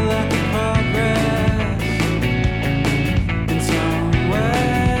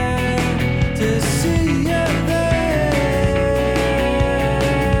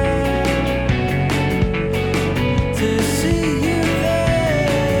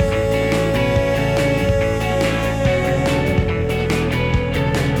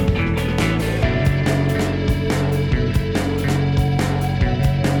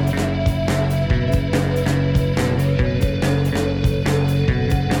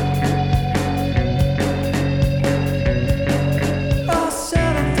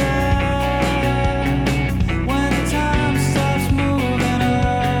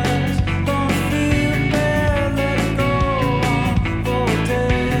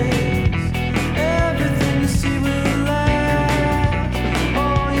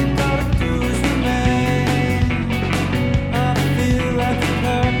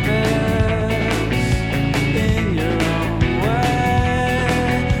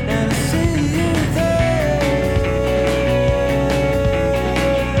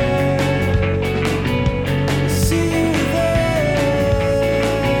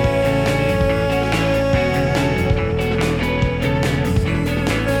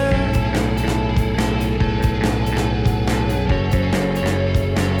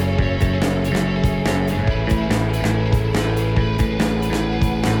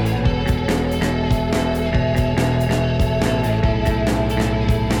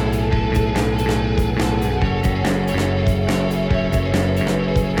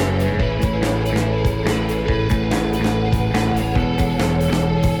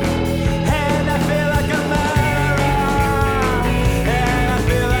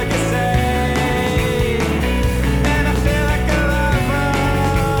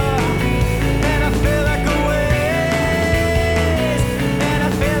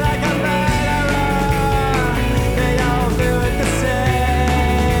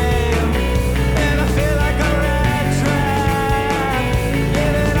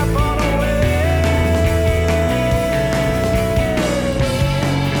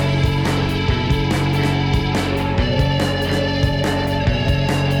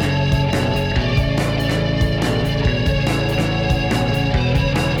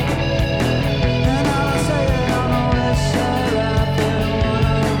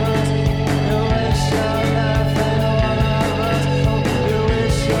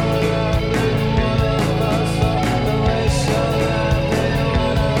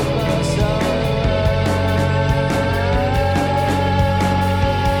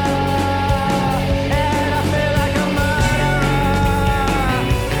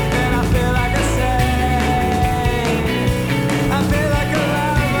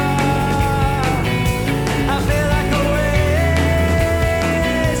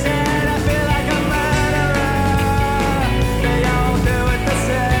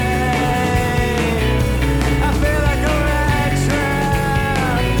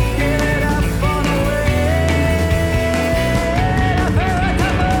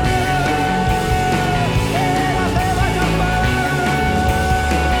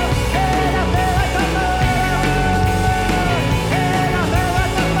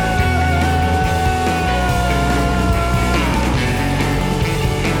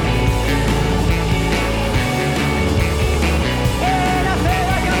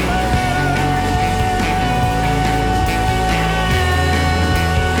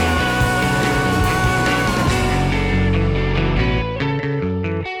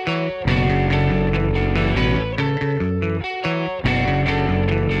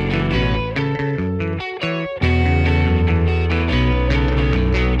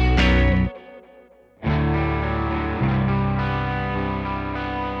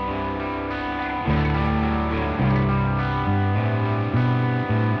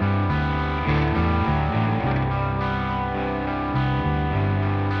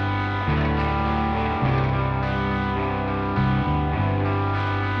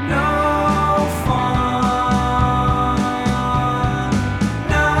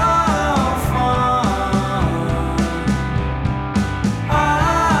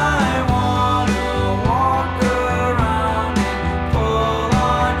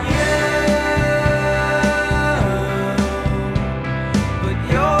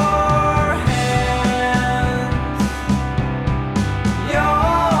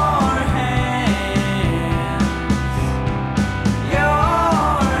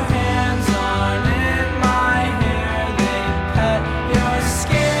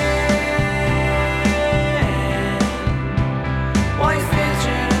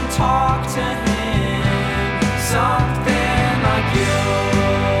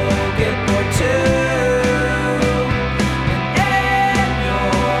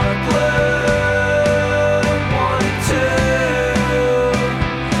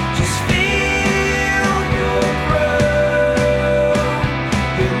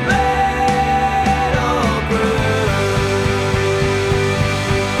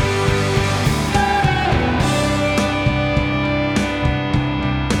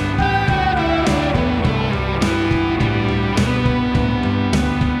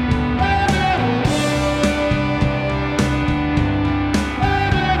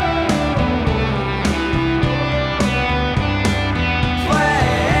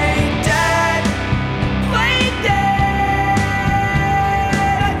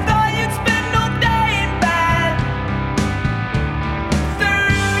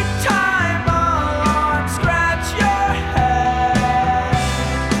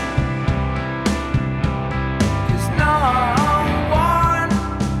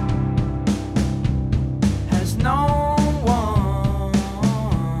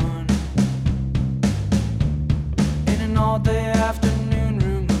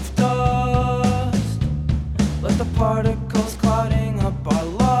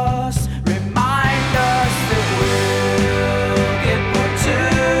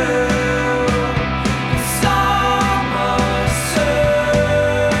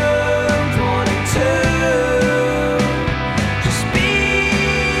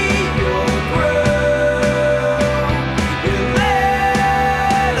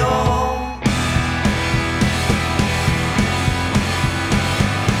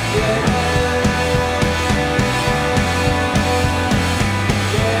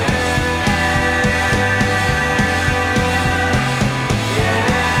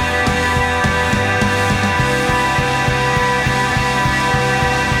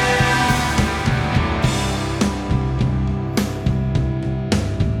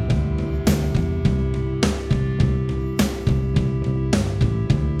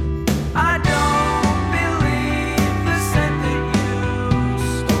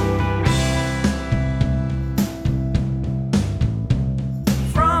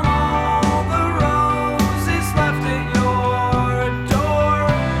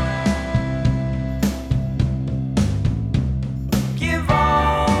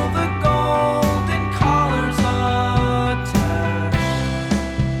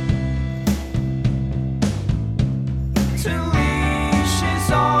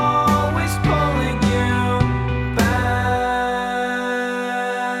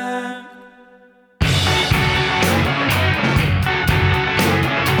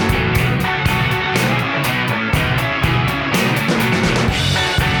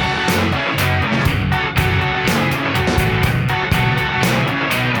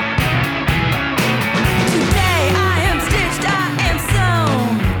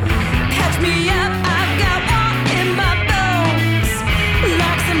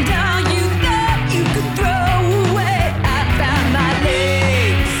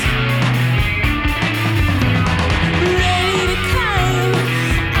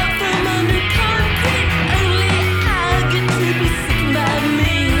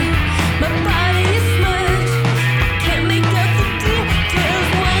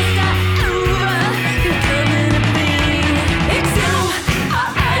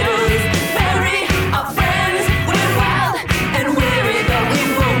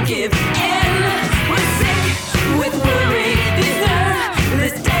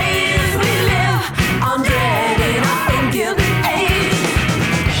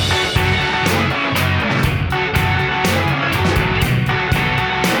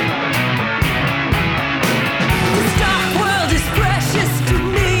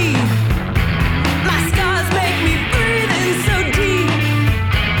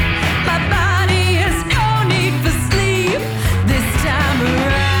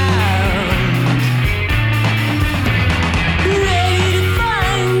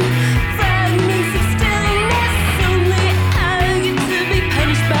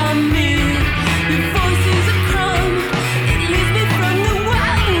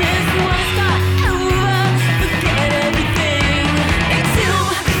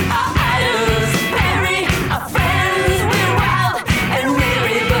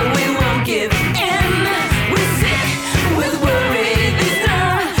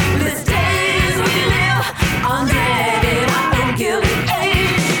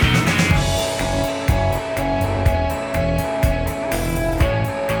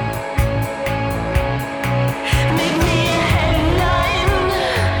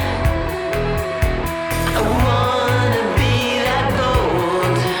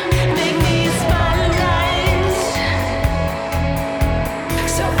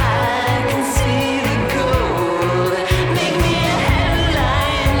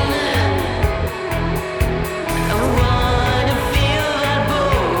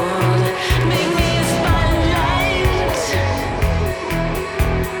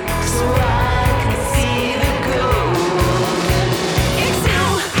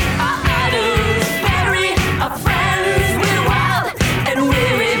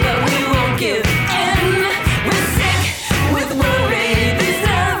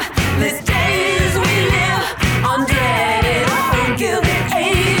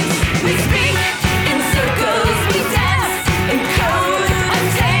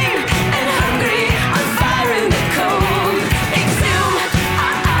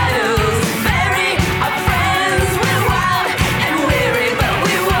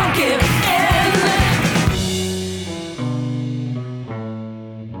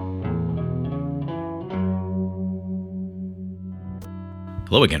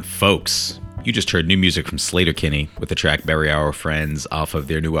Hello again, folks. You just heard new music from Slater Kinney with the track Bury Our Friends off of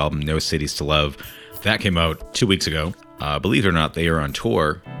their new album No Cities to Love. That came out 2 weeks ago. Believe it or not, they are on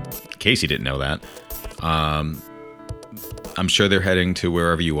tour, in case you didn't know that. I'm sure they're heading to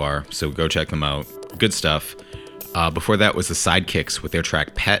wherever you are, so go check them out. Good stuff. Before that was the Sidekicks with their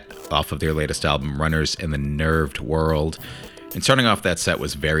track Pet off of their latest album Runners in the Nerved World. And starting off that set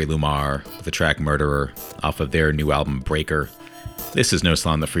was Very Lumar with the track Murderer off of their new album Breaker. This is No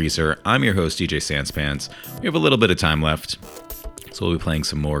Slaw in the Freezer. I'm your host, DJ Sanspants. We have a little bit of time left, so we'll be playing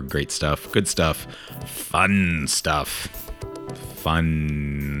some more great stuff, good stuff, fun stuff.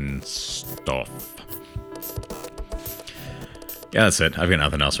 Fun stuff. Yeah, that's it. I've got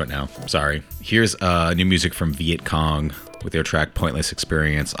nothing else right now. Sorry. Here's new music from Viet Cong with their track Pointless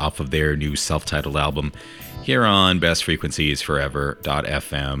Experience off of their new self-titled album here on Best Frequencies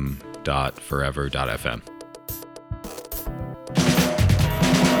Forever.fm.forever.fm.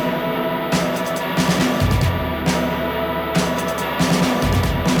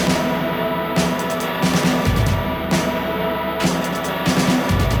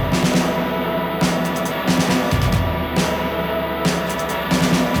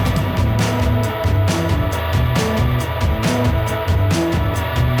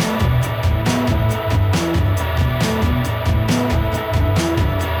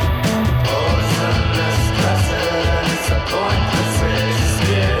 Ocean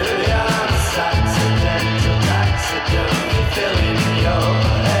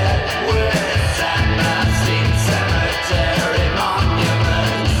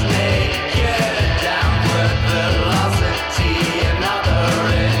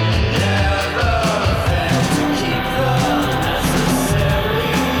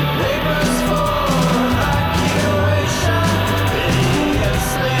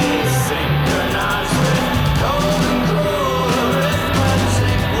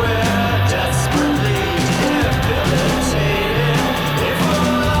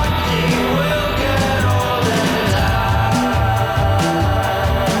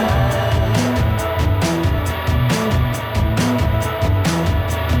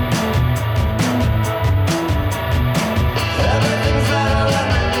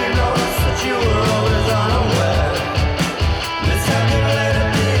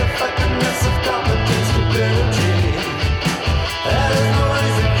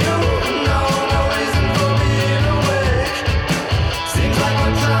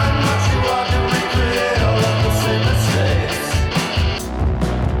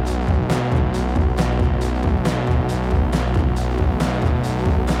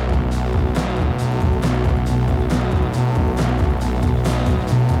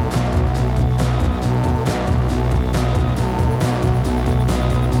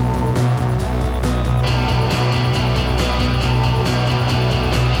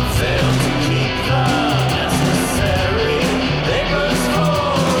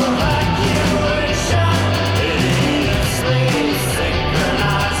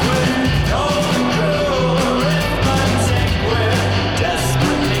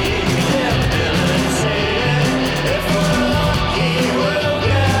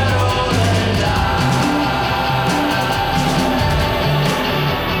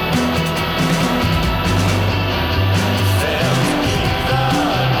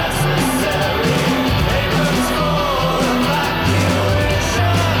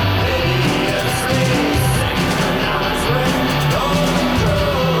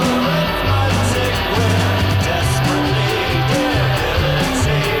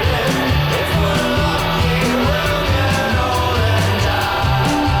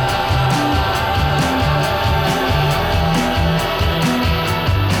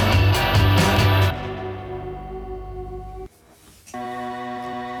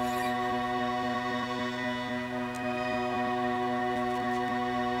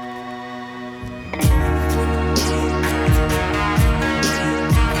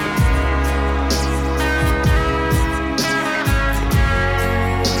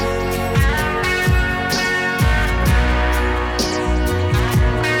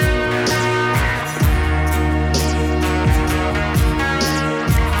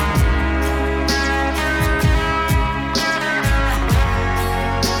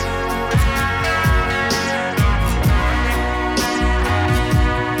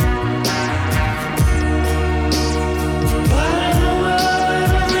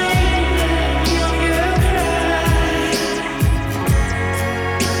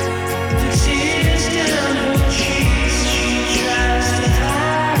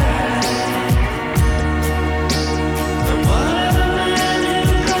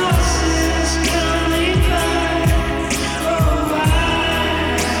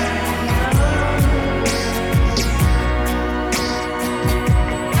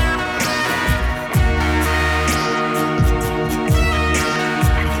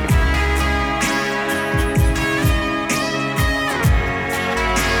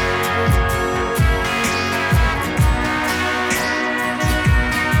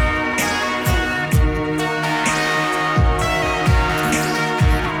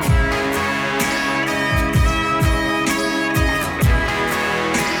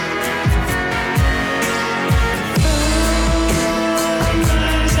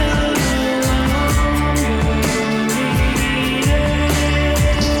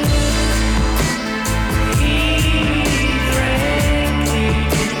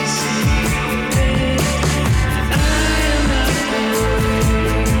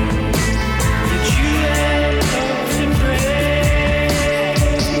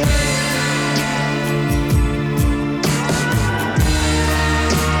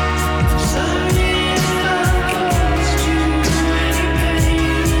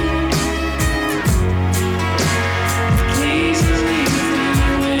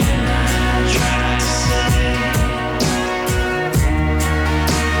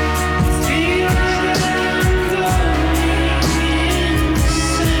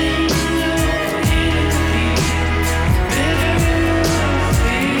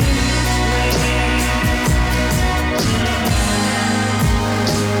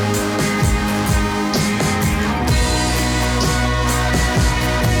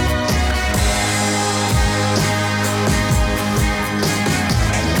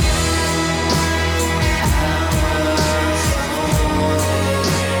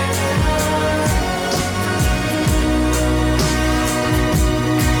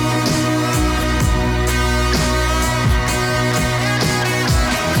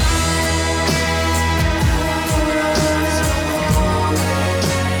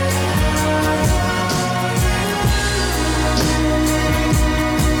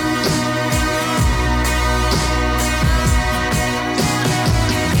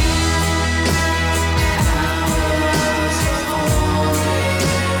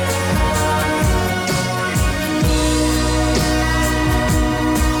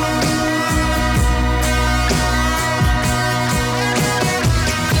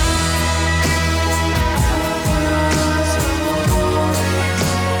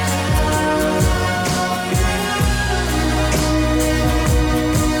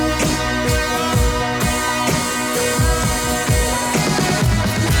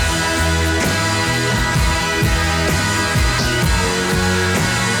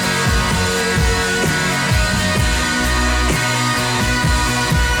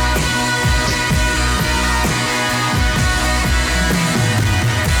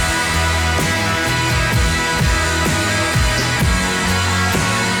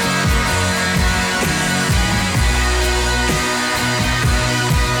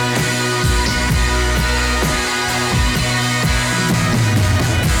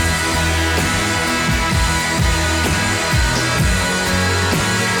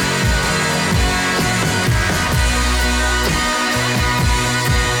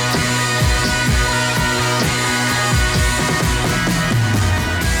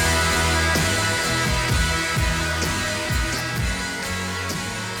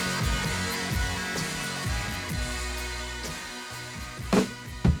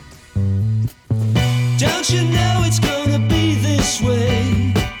Don't you know it's gonna be this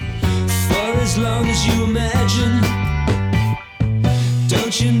way for as long as you imagine?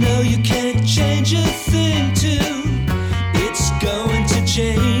 Don't you know you can't change a thing too? It's going to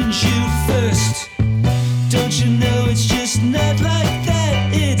change you first. Don't you know it's just not like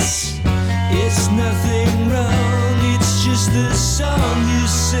that? It's nothing wrong. It's just the song you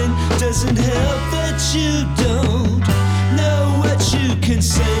sing. Doesn't help that you don't know what you can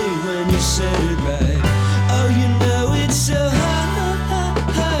say when you said it right. Oh, you know it's so hard.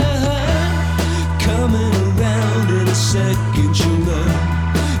 Coming around in a second you'll learn.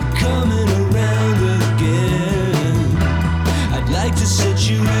 Coming around again. I'd like to set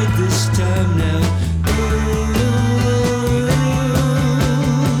you right this time now.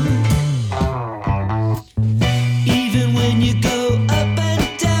 Even when you go up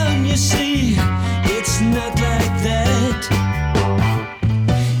and down, you see, it's not like that.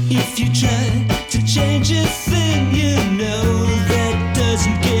 If you try to change a thing, you know that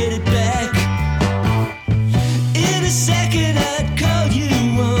doesn't get it back. In a second I'd call you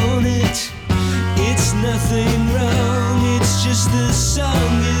on it. It's nothing wrong, it's just the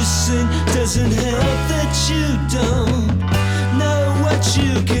song you sing. Doesn't help that you don't know what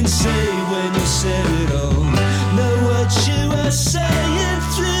you can say when you said it all. Know what you are saying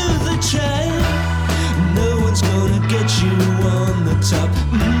through the track. No one's gonna get you on the top.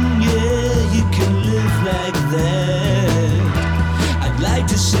 Yeah, you can live like that. I'd like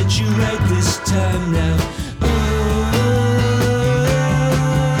to set you right this time now.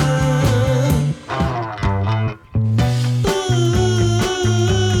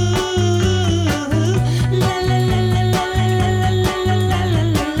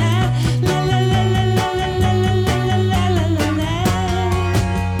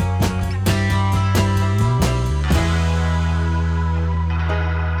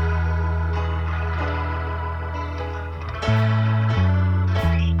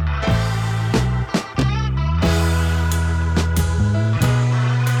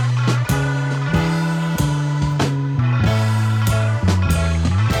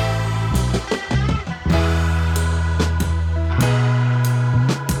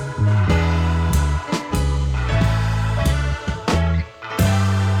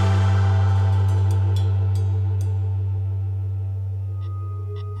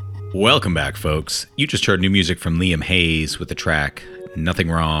 Welcome back, folks. You just heard new music from Liam Hayes with the track Nothing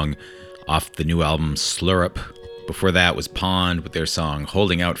Wrong off the new album Slurp. Before that was Pond with their song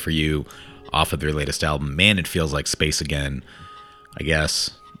Holding Out For You off of their latest album Man, It Feels Like Space Again, I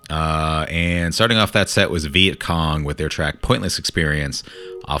guess. And starting off that set was Viet Cong with their track Pointless Experience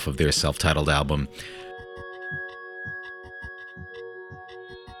off of their self-titled album.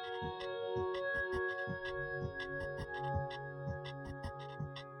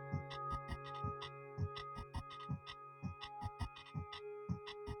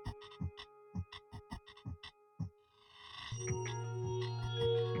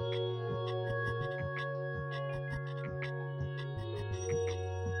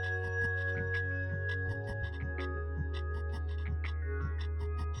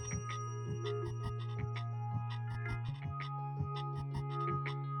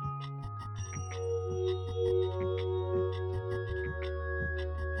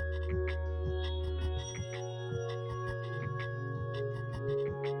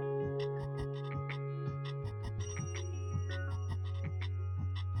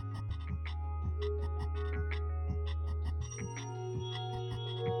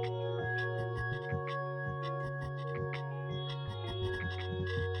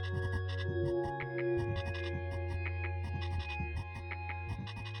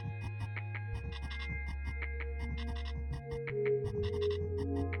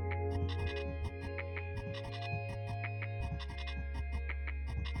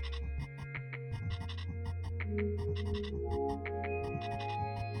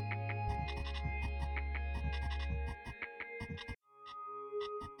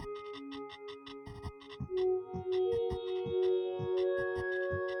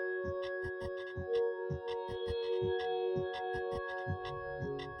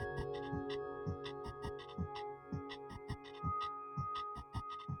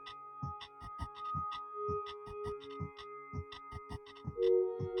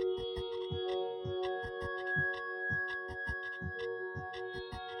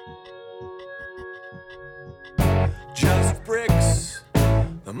 Just bricks,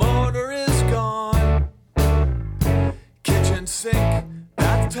 the motor is gone. Kitchen sink,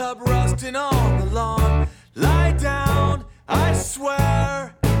 bathtub rusting on the lawn. Lie down, I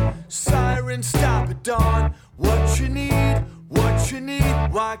swear. Siren stop at dawn. What you need,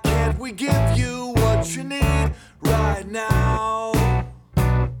 why can't we give you what what you need right now.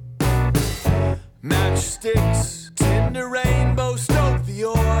 Matchsticks, tinder rainbow, stoke the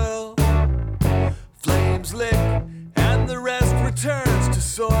oil. Flames lick and the rest returns to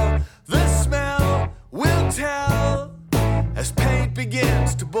soil. The smell will tell as paint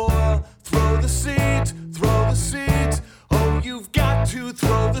begins to boil. Throw the seeds, throw the seeds. Oh, you've got to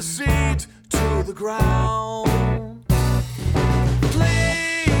throw the seeds to the ground.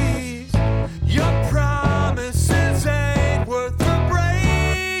 Please, your promises ain't worth the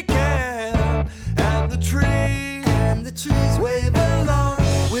breaking. And the trees wave along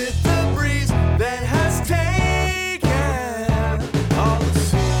with the breeze that has taken all the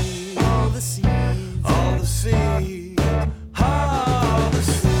seeds, all the seeds, all the seeds, all the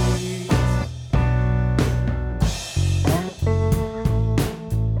seeds.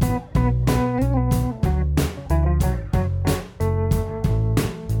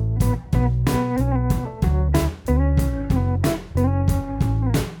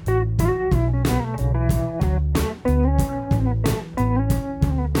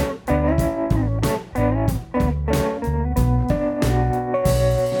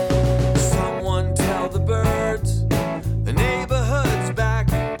 Someone tell the birds the neighborhood's back.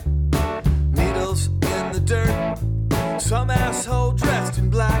 Needles in the dirt. Some asshole dressed in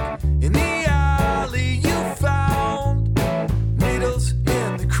black. In the alley you found needles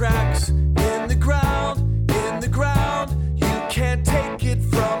in the cracks. In the ground, in the ground. You can't take it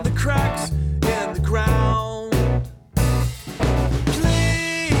from the cracks in the ground.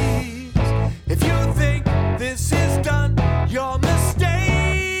 Please, if you think this is done, you're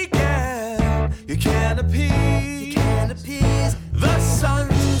mistaken. You can't appease the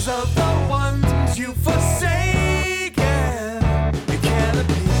sons of the ones you forsaken. You can't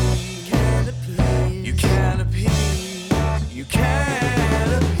appease, you can't appease, you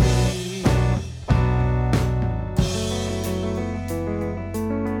can't appease.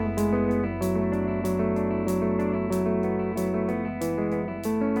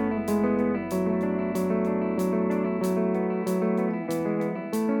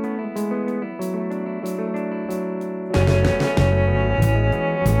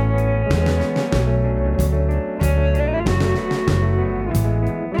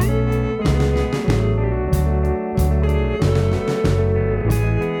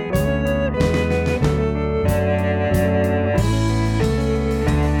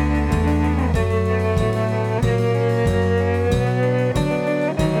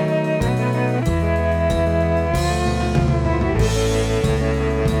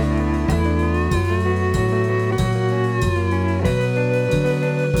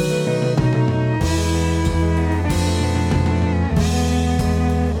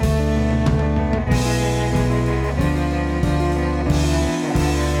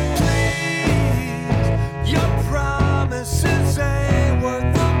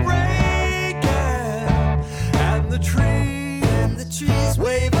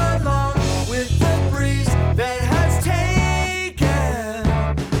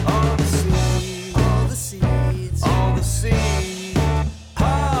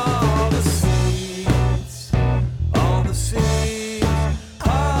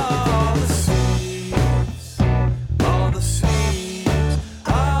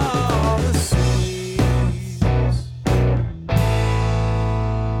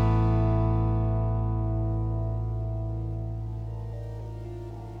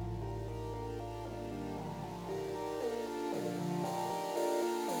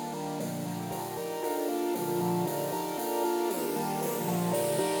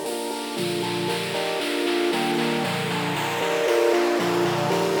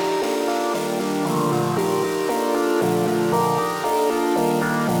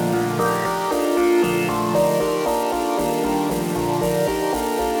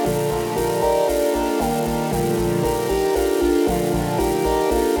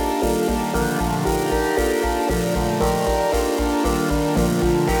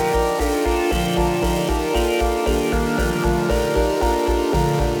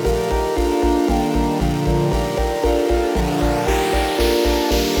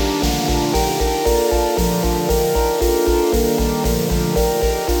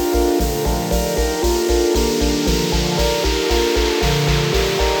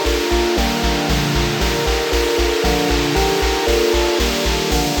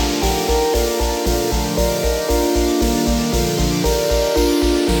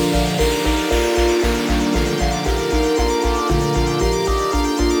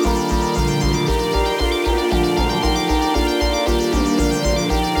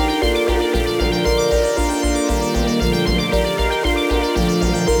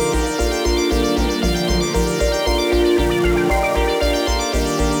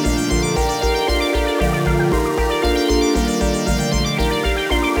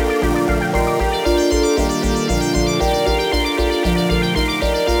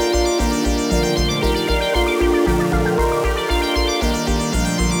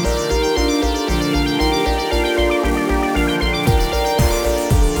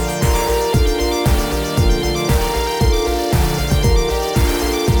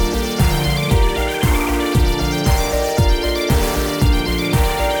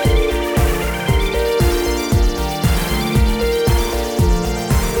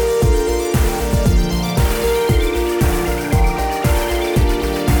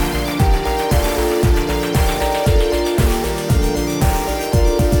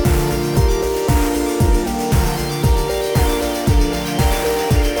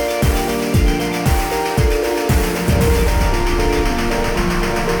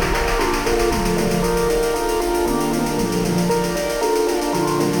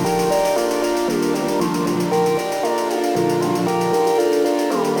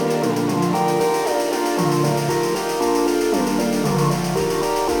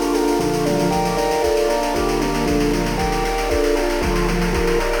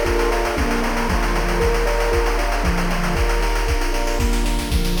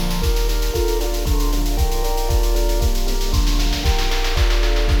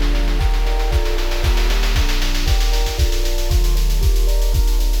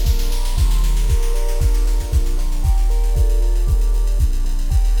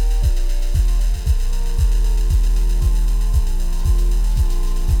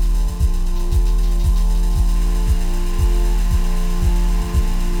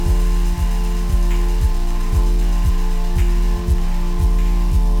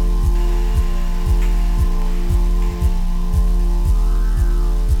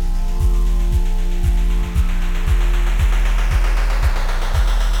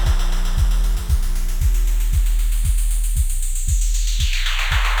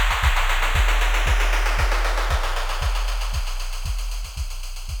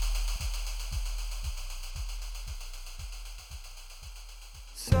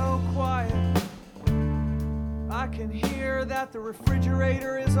 so quiet. I can hear that the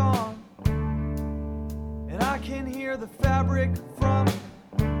refrigerator is on, and I can hear the fabric from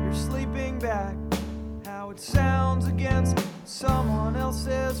your sleeping bag, how it sounds against someone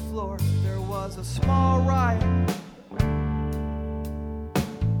else's floor. There was a small riot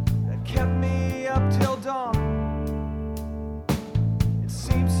that kept me up till dawn. It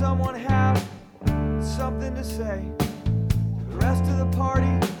seemed someone had something to say to the rest of the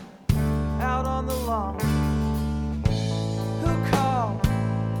party out on the lawn. Who called?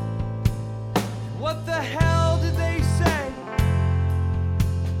 What the hell did they say?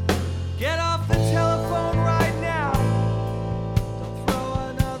 Get off the telephone right now. Don't throw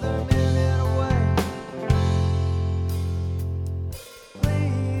another minute away.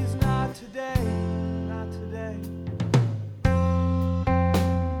 Please, not today, not today.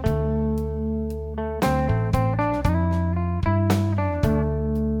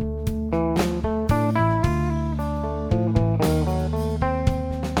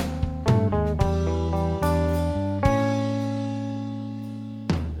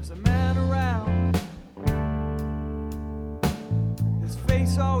 There's a man around, his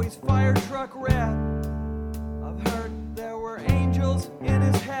face always fire truck red. I've heard there were angels in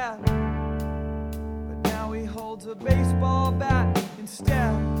his head, but now he holds a baseball bat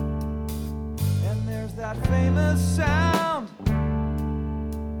instead. And there's that famous sound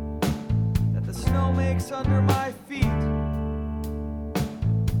that the snow makes under my feet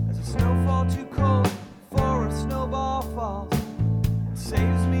as a snowfall too cold for a snowball falls and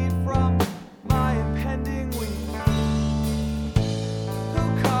saves me from my impending week.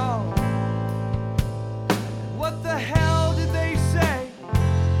 Who called? What the hell did they say?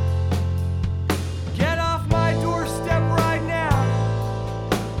 Get off my doorstep right now.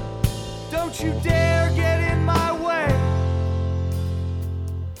 Don't you dare get in my way.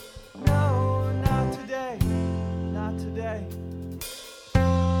 No, not today, not today.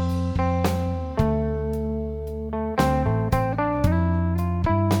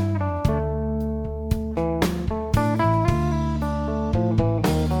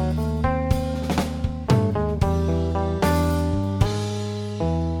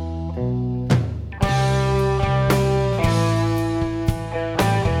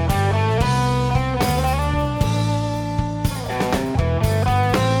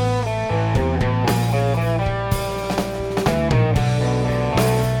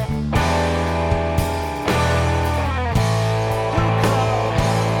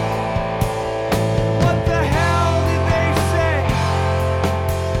 What the hell did they say?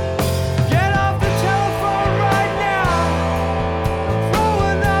 Get off the telephone right now. Don't throw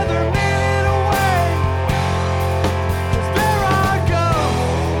another minute away. 'Cause there I go.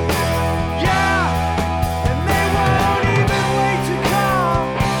 Yeah, and they won't even wait to come.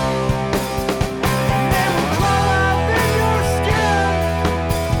 And they will crawl out in your skin.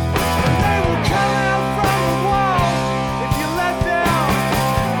 And they will come out from the wall if you let them.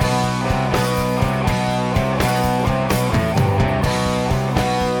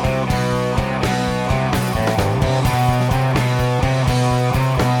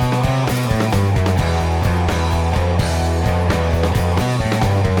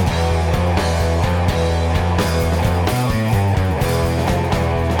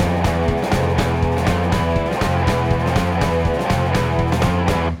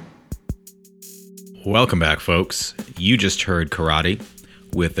 Welcome back, folks. You just heard Karate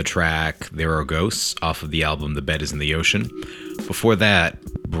with the track There Are Ghosts off of the album The Bed Is in the Ocean. Before that,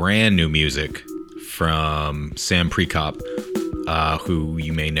 brand new music from Sam Prekop, who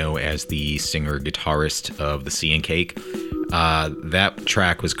you may know as the singer-guitarist of The Sea and Cake. That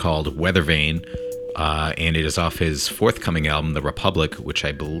track was called Weather Vane, and it is off his forthcoming album, The Republic, which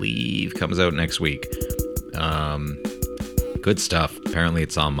I believe comes out next week. Good stuff. Apparently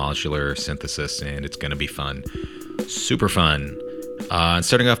it's all modular synthesis, and it's going to be fun. Super fun. And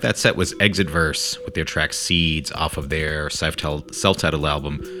starting off that set was Exit Verse with their track Seeds off of their self-titled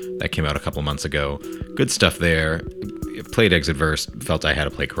album that came out a couple months ago. Good stuff there. Played Exit Verse, felt I had to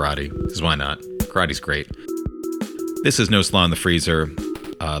play Karate, because why not? Karate's great. This is No Slaw in the Freezer.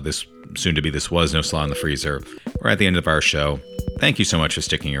 This was No Slaw in the Freezer. We're at the end of our show. Thank you so much for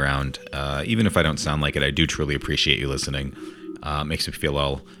sticking around. Even if I don't sound like it, I do truly appreciate you listening. Makes me feel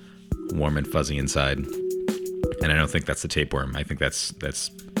all warm and fuzzy inside. And I don't think that's the tapeworm. I think that's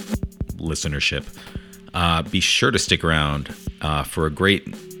listenership. Be sure to stick around for a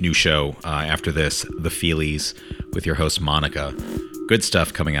great new show after this, The Feelies, with your host Monica. Good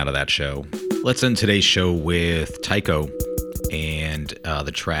stuff coming out of that show. Let's end today's show with Tycho and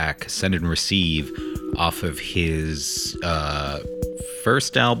the track Send and Receive off of his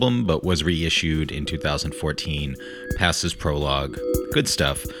first album, but was reissued in 2014. Past his prologue. Good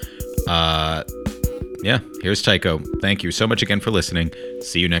stuff. Yeah, here's Tycho. Thank you so much again for listening.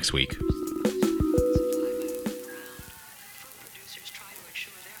 See you next week.